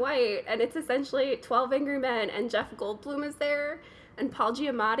black and white, and it's essentially 12 Angry Men, and Jeff Goldblum is there, and Paul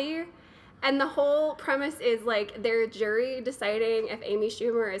Giamatti, and the whole premise is like their jury deciding if Amy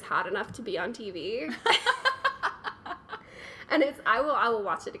Schumer is hot enough to be on TV. And I will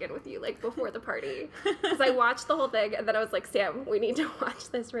watch it again with you, like, before the party. Because I watched the whole thing, and then I was like, Sam, we need to watch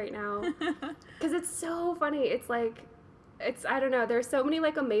this right now. Because it's so funny. It's like, it's, I don't know, there's so many,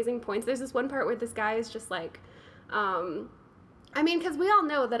 like, amazing points. There's this one part where this guy is just, like, I mean, because we all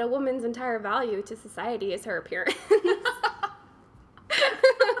know that a woman's entire value to society is her appearance.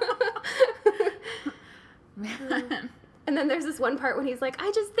 Man. And then there's this one part when he's like,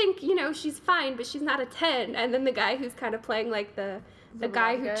 I just think, you know, she's fine, but she's not a 10. And then the guy who's kind of playing, like, the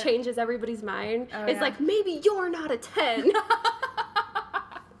guy who changes everybody's mind is like, maybe you're not a 10.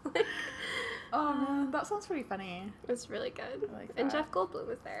 Like, oh, man, that sounds pretty funny. It's really good. I like and that. Jeff Goldblum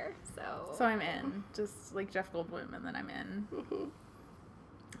was there, so. So I'm in. Just like Jeff Goldblum, and then I'm in. Mm-hmm.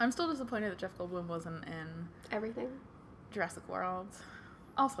 I'm still disappointed that Jeff Goldblum wasn't in Everything. Jurassic World.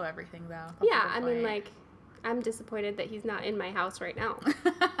 Also everything, though. That's Yeah, a I good mean, point. like, I'm disappointed that he's not in my house right now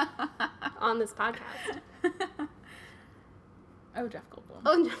on this podcast. Oh, Jeff Goldblum.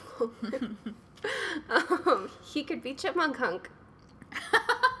 Oh, no. He could be Chipmunk Hunk.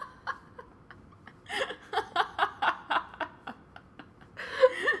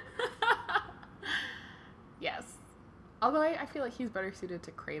 Yes. Although I feel like he's better suited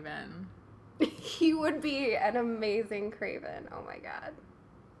to Craven. He would be an amazing Craven. Oh, my God.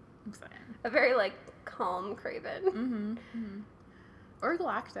 I'm saying. A very, like, calm Craven. Mm-hmm. Mm-hmm. Or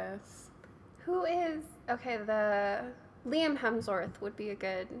Galactus. Who is... Okay, the... Liam Hemsworth would be a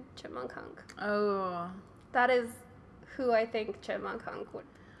good Chipmunk Hunk. Oh. That is who I think Chipmunk Hunk would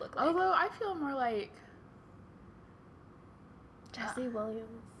look like. Although I feel more like Jesse Williams.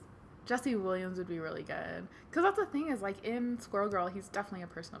 Jesse Williams would be really good. Because that's the thing is, like, in Squirrel Girl, he's definitely a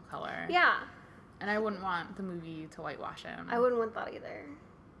person of color. Yeah. And I wouldn't want the movie to whitewash him. I wouldn't want that either.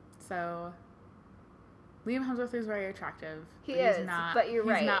 So, Liam Hemsworth is very attractive. He but he's is, not, but you're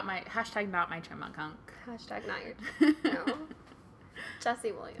right. He's not my, not my Chipmunk Hunk. Hashtag not your... No.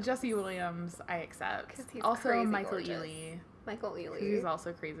 Jesse Williams. Jesse Williams, I accept. 'Cause he's also, crazy Michael gorgeous. Ealy. Michael Ealy. He's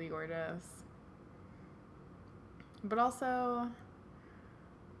also crazy gorgeous. But also,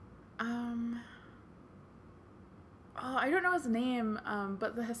 I don't know his name,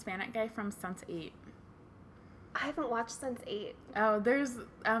 but the Hispanic guy from Sense8. I haven't watched since 8. Oh, there's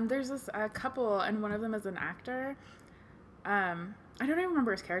this couple, and one of them is an actor. I don't even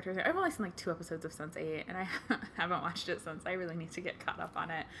remember his character's name. I've only seen like 2 episodes of Sense8, and I haven't watched it since. I really need to get caught up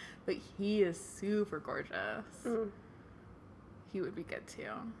on it. But he is super gorgeous. Mm. He would be good too.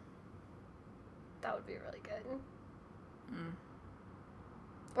 That would be really good. Mm.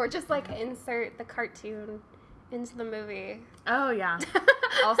 Or just like insert the cartoon into the movie. Oh yeah.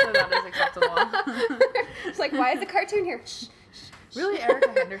 Also, that is acceptable. It's like, why is the cartoon here? Shh, shh, Really, shh.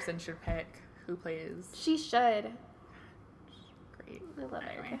 Erica Henderson should pick who plays. She should. Great. I love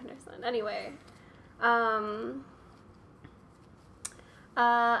Anyway. Erica Henderson. Anyway,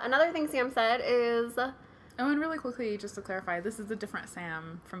 another thing Sam said is, Oh, and really quickly, just to clarify, this is a different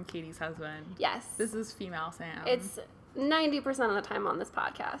Sam from Katie's husband. yes, This is female Sam. it's 90% of the time on this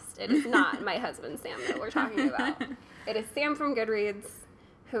podcast. It is not my husband Sam that we're talking about. It is Sam from Goodreads,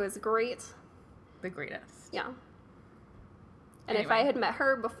 who is great. the greatest. Yeah. And if Anyway. I had met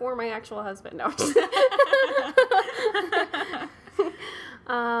her before my actual husband, no.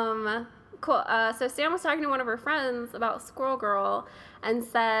 Cool. So Sam was talking to one of her friends about Squirrel Girl and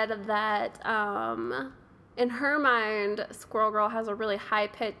said that in her mind, Squirrel Girl has a really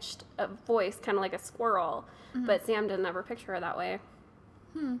high-pitched voice, kind of like a squirrel, but Sam didn't ever picture her that way.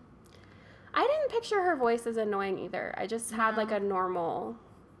 I didn't picture her voice as annoying either. I just had like a normal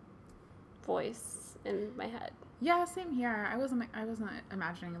voice in my head. Yeah, same here. I wasn't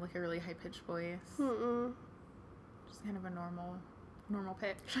imagining like a really high pitched voice. Mm-mm. Just kind of a normal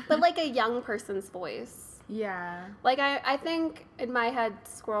pitch. But like a young person's voice. Yeah. Like, I think in my head,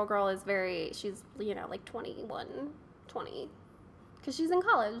 Squirrel Girl is she's, you know, like 21, 20. Because she's in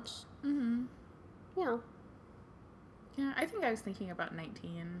college. Mm-hmm. Yeah. Yeah, I think I was thinking about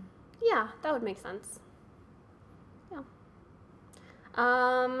 19. Yeah, that would make sense. Yeah.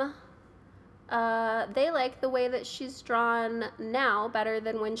 They like the way that she's drawn now better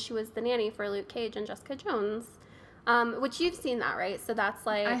than when she was the nanny for Luke Cage and Jessica Jones. Which you've seen that, right? So that's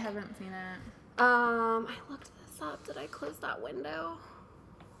like... I haven't seen it. I looked this up. Did I close that window?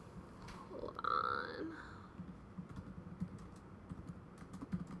 Hold on.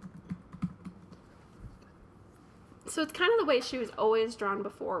 So it's kind of the way she was always drawn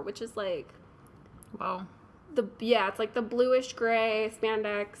before, which is like Whoa. it's like the bluish gray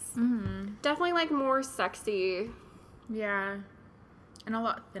spandex. Mm-hmm. Definitely like more sexy. Yeah. And a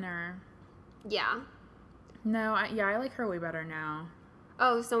lot thinner. Yeah. No, I like her way better now.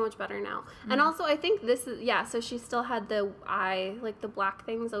 Oh, so much better now. And also, I think this is, so she still had the eye, like the black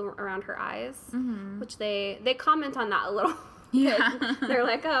things around her eyes, which they comment on that a little Yeah. They're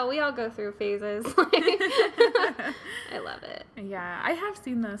like, oh, we all go through phases. I love it. Yeah, I have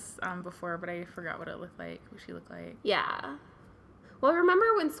seen this before, but I forgot what she looked like. Yeah. Well,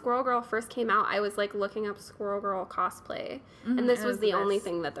 remember when Squirrel Girl first came out, I was like looking up Squirrel Girl cosplay, and this was the only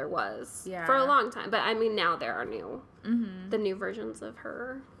thing that there was for a long time. But I mean, now there are the new versions of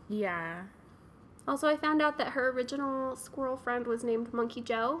her. Yeah. Also, I found out that her original squirrel friend was named Monkey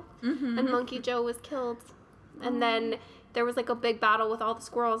Joe, and Monkey Joe was killed. And then there was like a big battle with all the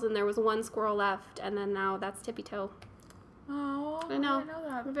squirrels, and there was one squirrel left, and then now that's Tippy Toe. Oh, I know. I didn't know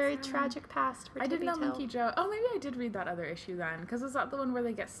that. A very tragic past for I Tippy didn't know Toe. Monkey Joe. Oh, maybe I did read that other issue then, because is that the one where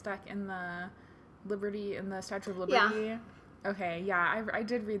they get stuck in the Statue of Liberty? Yeah. Okay, yeah, I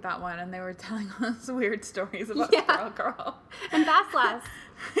did read that one, and they were telling us weird stories about Squirrel Girl. And Basslass.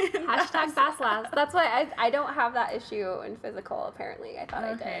 Hashtag Basslass. That's why I don't have that issue in physical, apparently. I thought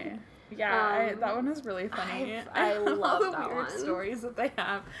I did. Yeah, that one is really funny. I love all the that weird one. stories that they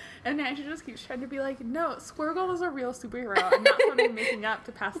have. And Nancy just keeps trying to be like, no, Squirrel Girl is a real superhero and not something making up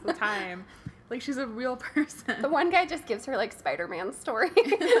to pass the time. Like, she's a real person. The one guy just gives her, like, Spider-Man story.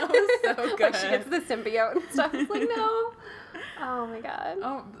 That was so good. Like, she gets the symbiote and stuff. It's like, no. Oh, my God.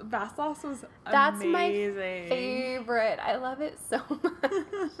 Oh, Basslass was That's amazing. my favorite. I love it so much.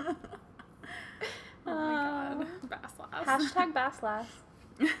 Oh, my God. Basslass. Hashtag Basslass.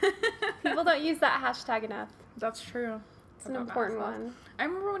 People don't use that hashtag enough. That's true. It's an important one. I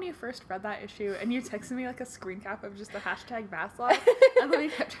remember when you first read that issue and you texted me like a screen cap of just the hashtag Basslass, and then we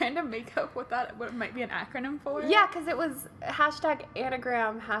kept trying to make up what it might be an acronym for. Yeah, because it was hashtag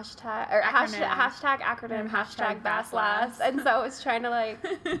anagram, hashtag acronym, hashtag Basslass. And so I was trying to like,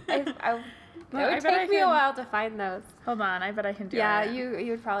 it would take me a while to find those. Hold on, I bet I can do it. Yeah, you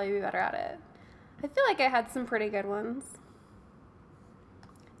would probably be better at it. I feel like I had some pretty good ones.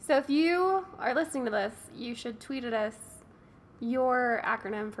 So if you are listening to this, you should tweet at us your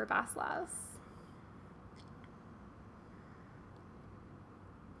acronym for Basslass.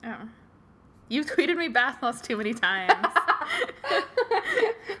 Oh. You've tweeted me Basslass too many times.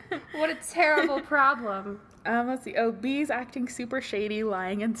 What a terrible problem. Let's see. Oh, bees acting super shady,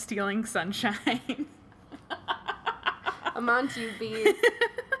 lying and stealing sunshine. I'm on to you, bees.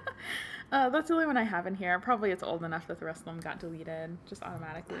 That's the only one I have in here. Probably it's old enough that the rest of them got deleted just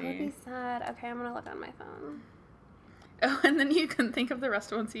automatically. That would be sad. Okay, I'm gonna look on my phone. Oh, and then you can think of the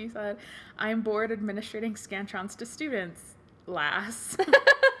rest of ones you said. I'm bored administrating Scantrons to students. Lass.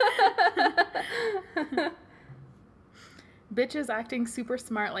 Bitches acting super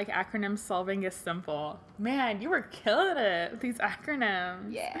smart like acronym solving is simple. Man, you were killing it with these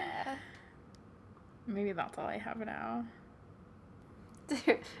acronyms. Yeah. Maybe that's all I have now.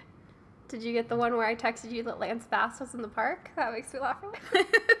 Did you get the one where I texted you that Lance Bass was in the park? That makes me laugh.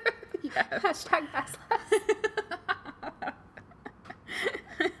 Yes. Hashtag Basslass.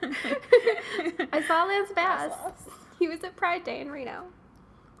 I saw Lance Bass. He was at Pride Day in Reno.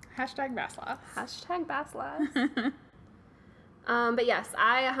 Hashtag Basslass. Hashtag Basslass. But yes,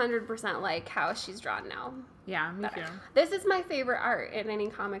 I 100% like how she's drawn now. Yeah, me too. This is my favorite art in any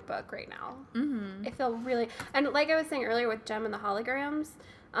comic book right now. Mm-hmm. I feel really... And like I was saying earlier with Jem and the holograms,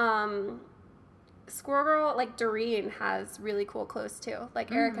 Squirrel Girl, like Doreen, has really cool clothes too.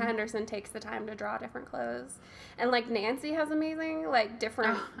 Like Erica Henderson takes the time to draw different clothes. And like Nancy has amazing, like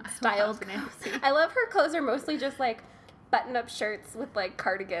different styled clothes. I love her clothes are mostly just like button-up shirts with like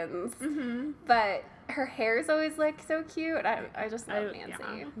cardigans. Mm-hmm. But her hair is always like so cute. I just love Nancy.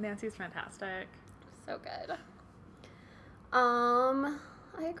 Yeah. Nancy's fantastic. So good. I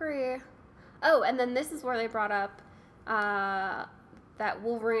agree. Oh, and then this is where they brought up that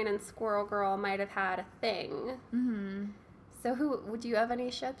Wolverine and Squirrel Girl might have had a thing. Mm-hmm. So would you have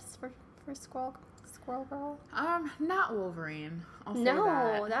any ships for Squirrel Girl? Not Wolverine. I'll say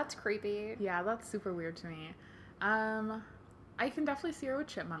No, that's creepy. Yeah, that's super weird to me. I can definitely see her with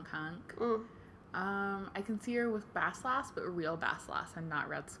Chipmunk Hunk. Mm. I can see her with Basslass, but real Basslass and not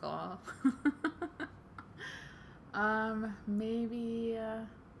Red Skull. Maybe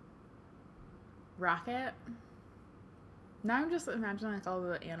Rocket. Now I'm just imagining like all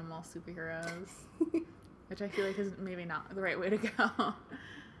the animal superheroes, which I feel like is maybe not the right way to go.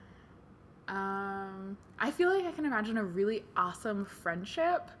 I feel like I can imagine a really awesome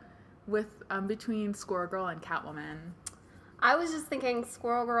friendship with between Squirrel Girl and Catwoman. I was just thinking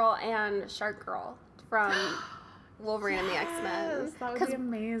Squirrel Girl and Shark Girl from Wolverine and the X-Men. That would be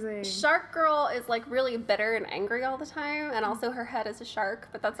amazing. Shark Girl is like really bitter and angry all the time, and also her head is a shark,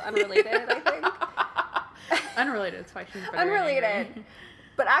 but that's unrelated, I think. Unrelated, that's why she's bitter. Unrelated.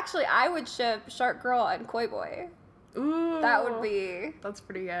 But actually, I would ship Shark Girl and Koi Boy. Ooh. That would be... That's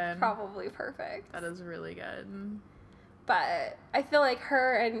pretty good. Probably perfect. That is really good. But I feel like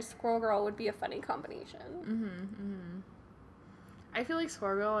her and Squirrel Girl would be a funny combination. I feel like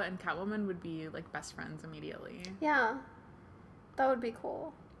Squirrel Girl and Catwoman would be, like, best friends immediately. Yeah. That would be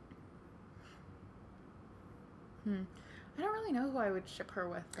cool. I don't really know who I would ship her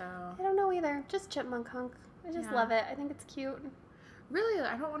with, though. I don't know either. Just Chipmunk Hunk. I just love it. I think it's cute. Really,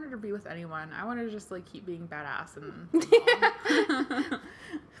 I don't want her to be with anyone. I want her to just, like, keep being badass and...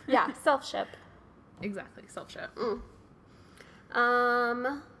 Yeah, self-ship. Exactly, self-ship.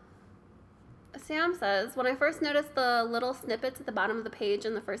 Sam says, when I first noticed the little snippets at the bottom of the page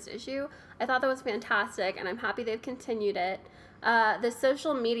in the first issue, I thought that was fantastic, and I'm happy they've continued it. The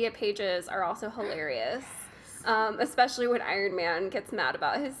social media pages are also hilarious, especially when Iron Man gets mad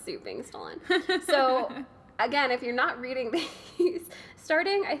about his suit being stolen. So, again, if you're not reading these,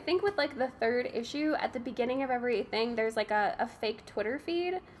 starting, I think, with, like, the third issue, at the beginning of everything, there's, like, a fake Twitter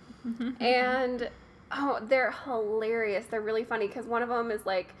feed, and... Oh, they're hilarious. They're really funny because one of them is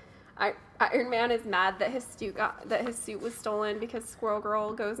like, Iron Man is mad that his suit was stolen because Squirrel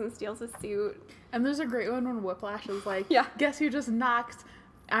Girl goes and steals his suit. And there's a great one when Whiplash is like, yeah, guess who just knocked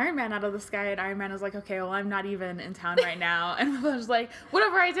Iron Man out of the sky? And Iron Man is like, okay, well, I'm not even in town right now. And Whiplash is like,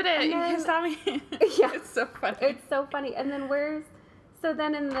 whatever, I did it. You can stop me. Yeah, it's so funny. It's so funny. And then so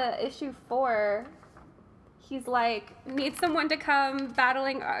then in the issue 4. He's like, need someone to come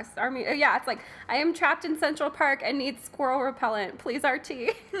battling us. Army. Yeah, it's like, I am trapped in Central Park and need squirrel repellent. Please, RT.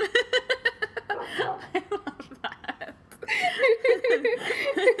 I love that.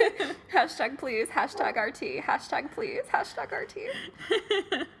 Hashtag please, hashtag RT, hashtag please, hashtag RT.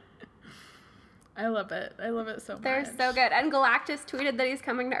 I love it. I love it so much. They're so good. And Galactus tweeted that he's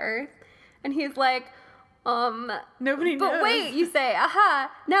coming to Earth. And he's like, nobody knows. But wait, you say,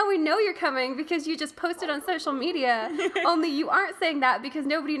 aha, now we know you're coming because you just posted on social media. Only you aren't saying that because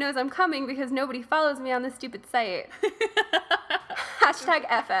nobody knows I'm coming because nobody follows me on this stupid site. Hashtag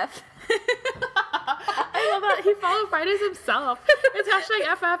FF. I love that. He followed Fridays himself. It's hashtag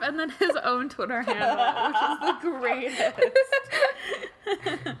FF and then his own Twitter handle, which is the greatest.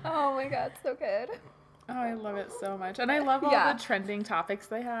 Oh my god, so good. Oh, I love it so much. And I love all the trending topics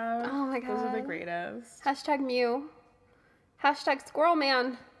they have. Oh my god. Those are the greatest. Hashtag Mew. Hashtag Squirrel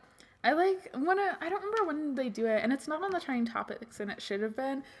Man. I don't remember when they do it, and it's not on the trending topics, and it should have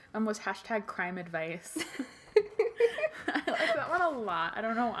been, was hashtag crime advice. I like that one a lot. I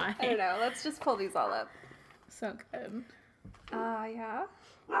don't know why. I don't know. Let's just pull these all up. So good. Yeah.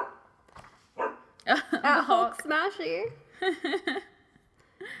 At Hulk Smashy.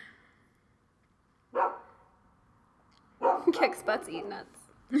 Kicks butts, eat nuts.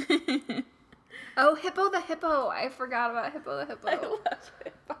 Oh, Hippo the Hippo. I forgot about Hippo the Hippo. I love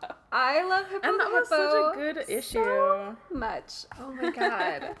Hippo. I love Hippo and the that was Hippo such a good issue. So much. Oh my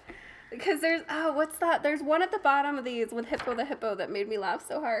god. Because what's that? There's one at the bottom of these with Hippo the Hippo that made me laugh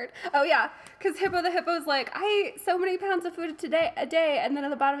so hard. Oh yeah, because Hippo the Hippo's like, I eat so many pounds of food a day, and then at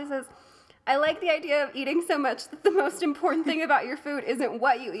the bottom it says, I like the idea of eating so much that the most important thing about your food isn't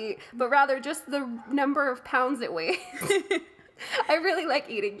what you eat, but rather just the number of pounds it weighs. I really like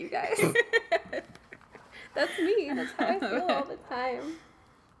eating, you guys. That's me. That's how I feel all the time.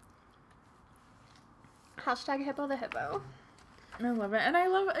 Hashtag Hippo the Hippo. I love it. And I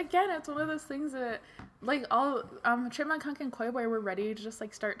love, again, it's one of those things that, like, all, Chipmunk, Hunk, and Koi Boy were ready to just,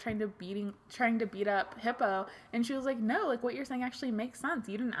 like, start trying to beat up Hippo. And she was like, no, like, what you're saying actually makes sense.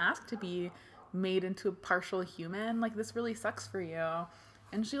 You didn't ask to be made into a partial human. Like, this really sucks for you.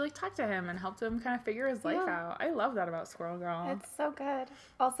 And she, like, talked to him and helped him kind of figure his life out. I love that about Squirrel Girl. It's so good.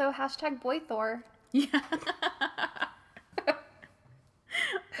 Also, hashtag Boy Thor. Yeah.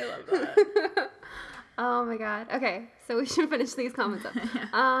 I love that. Oh my god. Okay, so we should finish these comments up.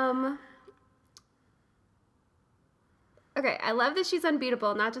 Okay, I love that she's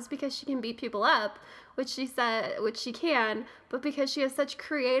unbeatable, not just because she can beat people up, which she can, but because she has such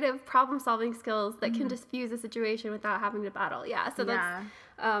creative problem-solving skills that can diffuse a situation without having to battle. Yeah, so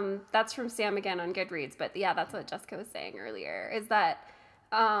that's from Sam again on Goodreads, but yeah, that's what Jessica was saying earlier, is that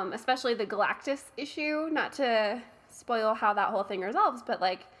especially the Galactus issue, not to spoil how that whole thing resolves, but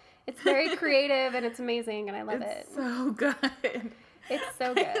like, it's very creative and it's amazing and I love it. It's so good. It's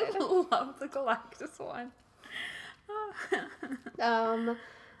so good. I love the Galactus one.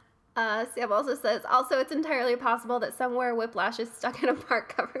 Sam also says, it's entirely possible that somewhere Whiplash is stuck in a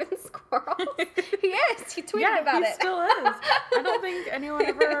park covered in squirrels. He is. He tweeted about it. He still is. I don't think anyone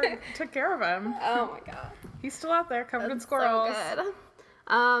ever took care of him. Oh my god. He's still out there covered in squirrels. So good.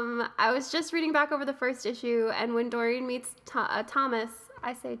 I was just reading back over the first issue, and when Dorian meets Thomas,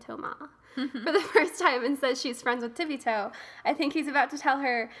 I say Toma. for the first time and says she's friends with Tippy Toe. I think he's about to tell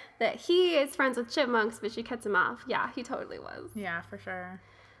her that he is friends with chipmunks, but she cuts him off. Yeah, he totally was. Yeah, for sure.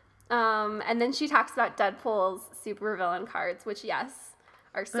 And then she talks about Deadpool's supervillain cards, which, yes,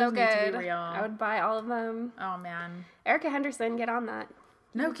 are so Those need to be good. real. I would buy all of them. Oh, man. Erica Henderson, get on that.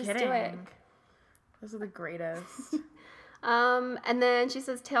 No Just kidding. do it. Those are the greatest. And then she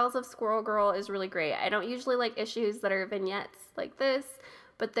says Tales of Squirrel Girl is really great. I don't usually like issues that are vignettes like this,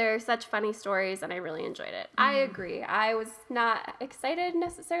 but they're such funny stories and I really enjoyed it. I agree. I was not excited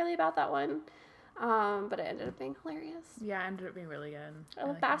necessarily about that one, but it ended up being hilarious. Yeah, it ended up being really good. I love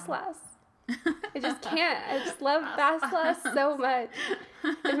like that one. Basslass. I just can't. I just love Basslass so much.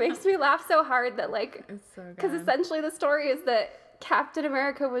 It makes me laugh so hard that, like, It's so good. because essentially the story is that Captain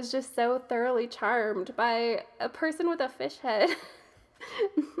America was just so thoroughly charmed by a person with a fish head.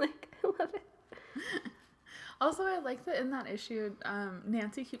 Like, I love it. Also, I like that in that issue,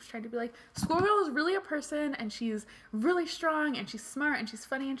 Nancy keeps trying to be like, Squirrel Girl is really a person, and she's really strong, and she's smart, and she's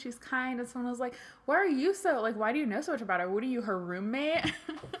funny, and she's kind. And someone was like, why are you so, like, why do you know so much about her? What are you, her roommate?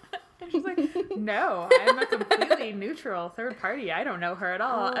 And she's like, no, I'm a completely neutral third party. I don't know her at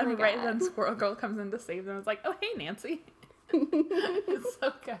all. Oh and my right God. then Squirrel Girl comes in to save them. It's like, oh, hey, Nancy. It's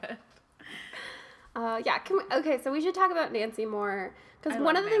so good. Yeah, okay, so we should talk about Nancy more. Because I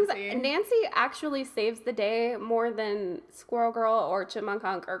one of love the things, Nancy. Nancy actually saves the day more than Squirrel Girl or Chipmunk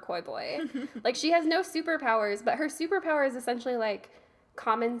Hunk or Koi Boy. Like, she has no superpowers, but her superpower is essentially, like,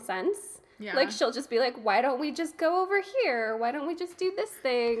 common sense. Yeah. Like, she'll just be like, why don't we just go over here? Why don't we just do this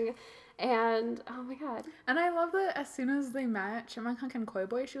thing? And, oh my God. And I love that as soon as they met, Chipmunk Hunk and Koi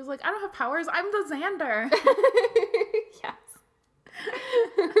Boy, she was like, I don't have powers, I'm the Xander. Yes.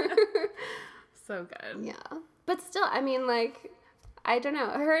 So good. Yeah. But still, I mean, like, I don't know.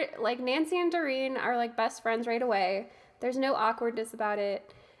 Her, like, Nancy and Doreen are, like, best friends right away. There's no awkwardness about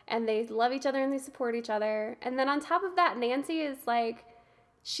it. And they love each other and they support each other. And then on top of that, Nancy is, like,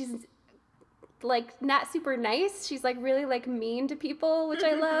 she's, like, not super nice. She's, like, really, like, mean to people, which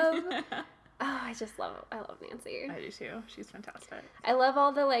I love. Oh, I love Nancy. I do too. She's fantastic. I love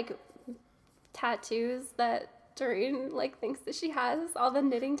all the, like, tattoos that Doreen, like, thinks that she has. All the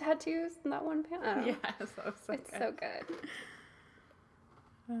knitting tattoos in that one panel. I don't know. Yeah, so It's good. so good.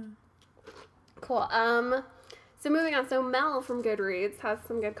 Cool. So moving on. So Mel from Goodreads has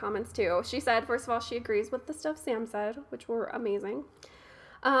some good comments too. She said, first of all, she agrees with the stuff Sam said, which were amazing.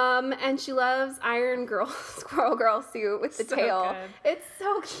 And she loves Iron Girl, Squirrel Girl suit with the So tail. good. It's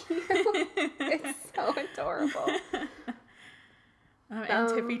so cute. It's so adorable. And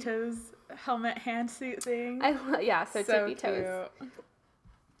Tippy Toe's helmet hand suit thing. Yeah, so Tippy Toes. Cute.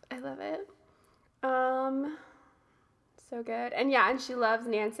 I love it. So good. And yeah, and she loves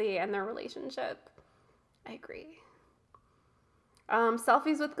Nancy and their relationship. I agree.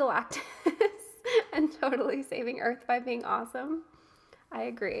 Selfies with Galactus and totally saving Earth by being awesome. I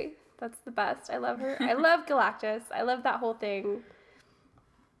agree. That's the best. I love her. I love Galactus. I love that whole thing.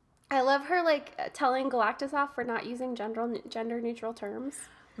 I love her, like, telling Galactus off for not using gender neutral terms.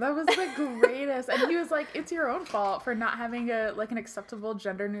 That was the greatest. And he was like, it's your own fault for not having an acceptable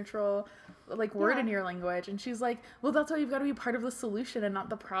gender neutral word in your language. And she's like, well, that's why you've got to be part of the solution and not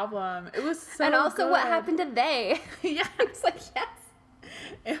the problem. It was so And also good. what happened to they? Yeah. It's like, yes.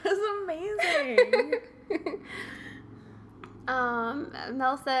 It was amazing.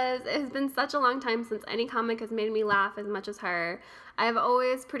 Mel says, it has been such a long time since any comic has made me laugh as much as her. I have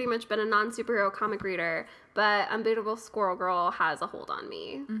always pretty much been a non-superhero comic reader, but Unbeatable Squirrel Girl has a hold on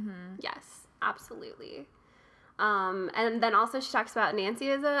me. Mm-hmm. Yes, absolutely. And then also she talks about Nancy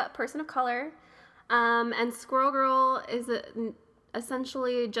as a person of color, and Squirrel Girl is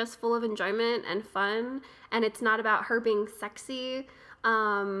essentially just full of enjoyment and fun, and it's not about her being sexy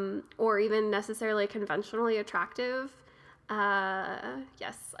or even necessarily conventionally attractive.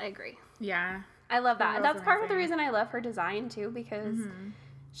 Yes, I agree. Yeah. I love that. That was That's part of the amazing. reason I love her design too, because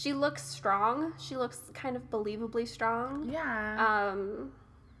she looks strong. She looks kind of believably strong. Yeah.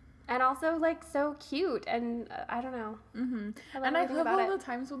 And also, like, so cute, and I don't know. Mm-hmm. I love And I everything love about all it. the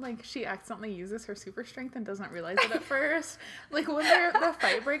times when, like, she accidentally uses her super strength and doesn't realize it at first. Like, when the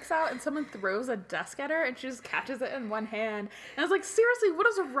fight breaks out and someone throws a desk at her and she just catches it in one hand. And I was like, seriously, what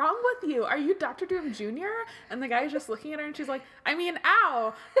is wrong with you? Are you Dr. Doom Jr.? And the guy's just looking at her and she's like, I mean,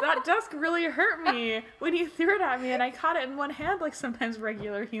 ow, that desk really hurt me when you threw it at me and I caught it in one hand like sometimes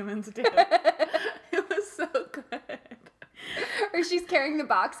regular humans do. It was so good. Or she's carrying the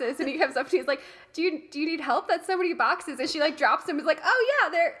boxes, and he comes up to you, he's like, do you need help? That's so many boxes. And she, like, drops them. Is like, oh yeah,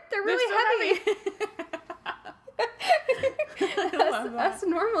 they're really so heavy. I love that. Us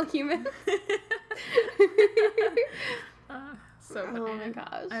normal humans. So funny. Oh my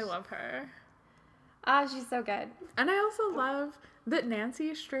gosh. I love her. Ah, she's so good. And I also love that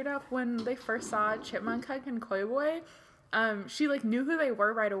Nancy straight up, when they first saw Chipmunk Hug and Koi Boy, she like knew who they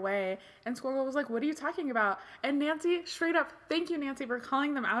were right away, and Squirrel Girl was like, what are you talking about? And Nancy straight up, thank you, Nancy, for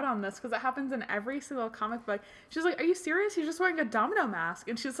calling them out on this, because it happens in every single comic book. She's like, are you serious? He's just wearing a domino mask.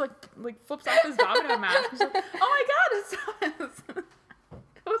 And she's like flips off his domino mask. She's like, oh my god, it does.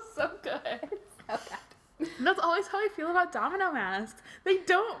 It was so good. So bad. And that's always how I feel about domino masks. They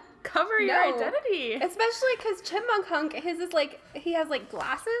don't cover your identity. Especially because Chipmunk Hunk, his is like, he has like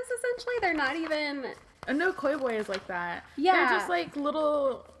glasses essentially. They're not even... And no, Koi Boy is like that. Yeah. They're just like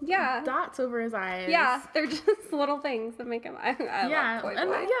little dots over his eyes. Yeah, they're just little things that make him... I love Koi Boy. And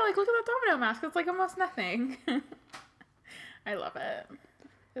yeah, like look at that domino mask. It's like almost nothing. I love it.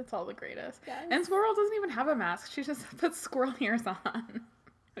 It's all the greatest. Yes. And Squirrel doesn't even have a mask. She just puts squirrel ears on.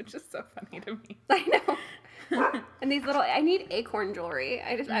 Which is so funny to me. I know. And these little... I need acorn jewelry.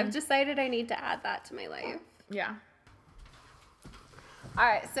 I've decided I need to add that to my life. Yeah.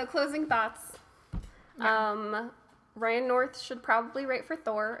 Alright, so closing thoughts. Yeah. Ryan North should probably write for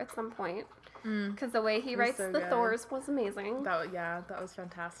Thor at some point. Because the way he writes so the Thors was amazing. That was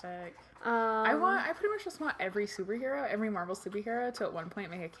fantastic. I pretty much just want every Marvel superhero to at one point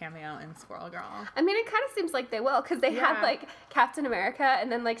make a cameo in Squirrel Girl. I mean, it kind of seems like they will, because they had like Captain America,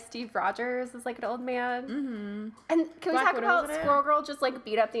 and then like Steve Rogers is like an old man. Mm-hmm. And can we talk about Squirrel Girl just like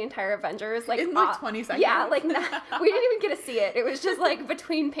beat up the entire Avengers like in like 20 seconds? Yeah, like we didn't even get to see it. It was just like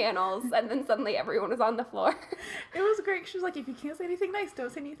between panels, and then suddenly everyone was on the floor. It was great. She was like, if you can't say anything nice,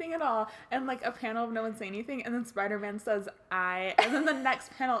 don't say anything at all. And like a panel of no one say anything, and then Spider-Man says I, and then the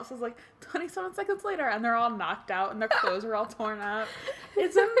next panel it says like 27 seconds later, and they're all knocked out and their clothes are all torn up.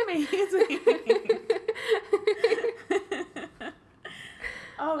 It's amazing.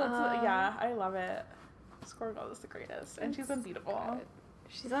 Oh, yeah, I love it. Squirrel Girl is the greatest, and she's unbeatable.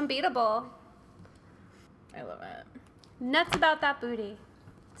 She's unbeatable. I love it. Nuts about that booty.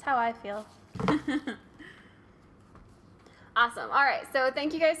 That's how I feel. Awesome. All right, so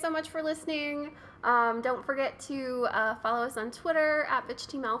thank you guys so much for listening. Don't forget to follow us on Twitter at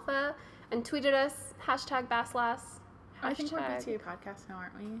BitchTeamAlpha and tweet at us, #BassLass. I think we're BTA Podcast now,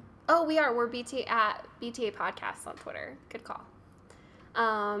 aren't we? Oh, we are. We're at BTA Podcasts on Twitter. Good call.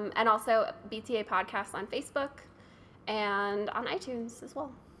 And also BTA Podcasts on Facebook and on iTunes as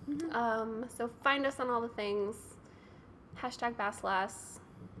well. Mm-hmm. So find us on all the things. #BassLass.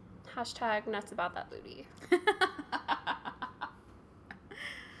 #nuts about that booty.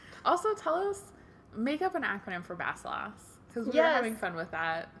 Also, tell us, make up an acronym for BassLass, because we're having fun with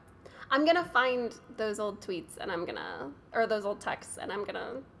that. I'm going to find those old tweets, and or those old texts, and I'm going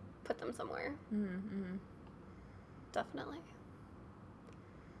to put them somewhere. Mm-hmm. Definitely.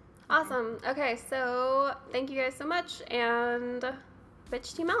 Awesome. Okay, so thank you guys so much, and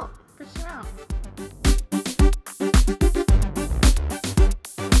Bitch Team out. Bitch Team out.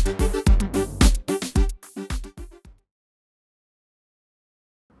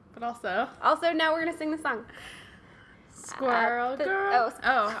 But also now we're gonna sing the song. Squirrel Girl.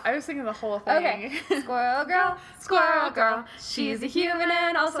 Oh, I was singing the whole thing. Okay. Squirrel Girl, she's a human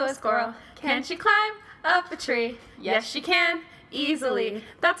and also a squirrel. Can she climb up a tree? Yes, she can, easily.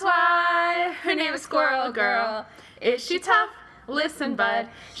 That's why her name is Squirrel Girl. Is she tough? Listen, bud.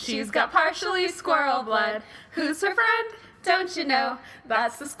 She's got partially squirrel blood. Who's her friend? Don't you know?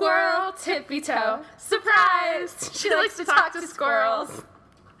 That's the squirrel Tippy Toe. Surprised! She likes to talk to squirrels.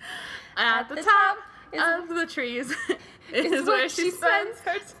 At the top of the trees is where she spends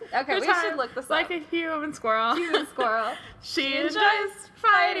her Okay, we should look this up. Like a human squirrel. She enjoys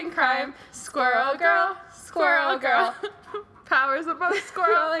fighting crime. Squirrel Girl. Powers of both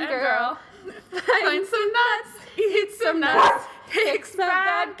squirrel and girl. Find some nuts, eat some nuts, kick some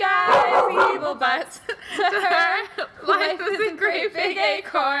bad guys' evil butts. To her, life is a great big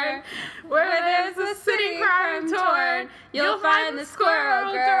acorn. Where there's a city crime torn, you'll find the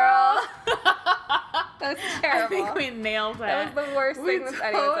Squirrel Girl. That's terrible. I think we nailed it. That was the worst thing this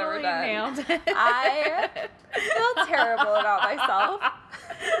anyone's ever done. Nailed it. I feel terrible about myself.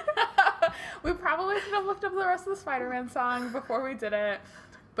 We probably should have looked up the rest of the Spider-Man song before we did it,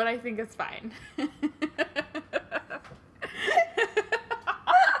 but I think it's fine.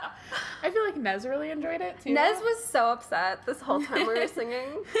 I feel like Nez really enjoyed it too. Nez was so upset this whole time we were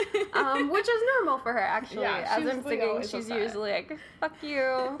singing, which is normal for her actually. Yeah, as I'm singing, she's usually like, "Fuck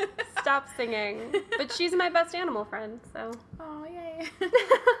you, stop singing." But she's my best animal friend, so. Oh yay!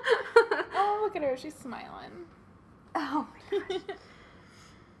 Oh, look at her, she's smiling. Oh my gosh.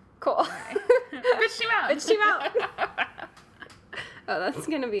 Cool. Bitch team out. Bitch team out. Oh, that's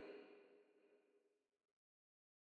gonna be.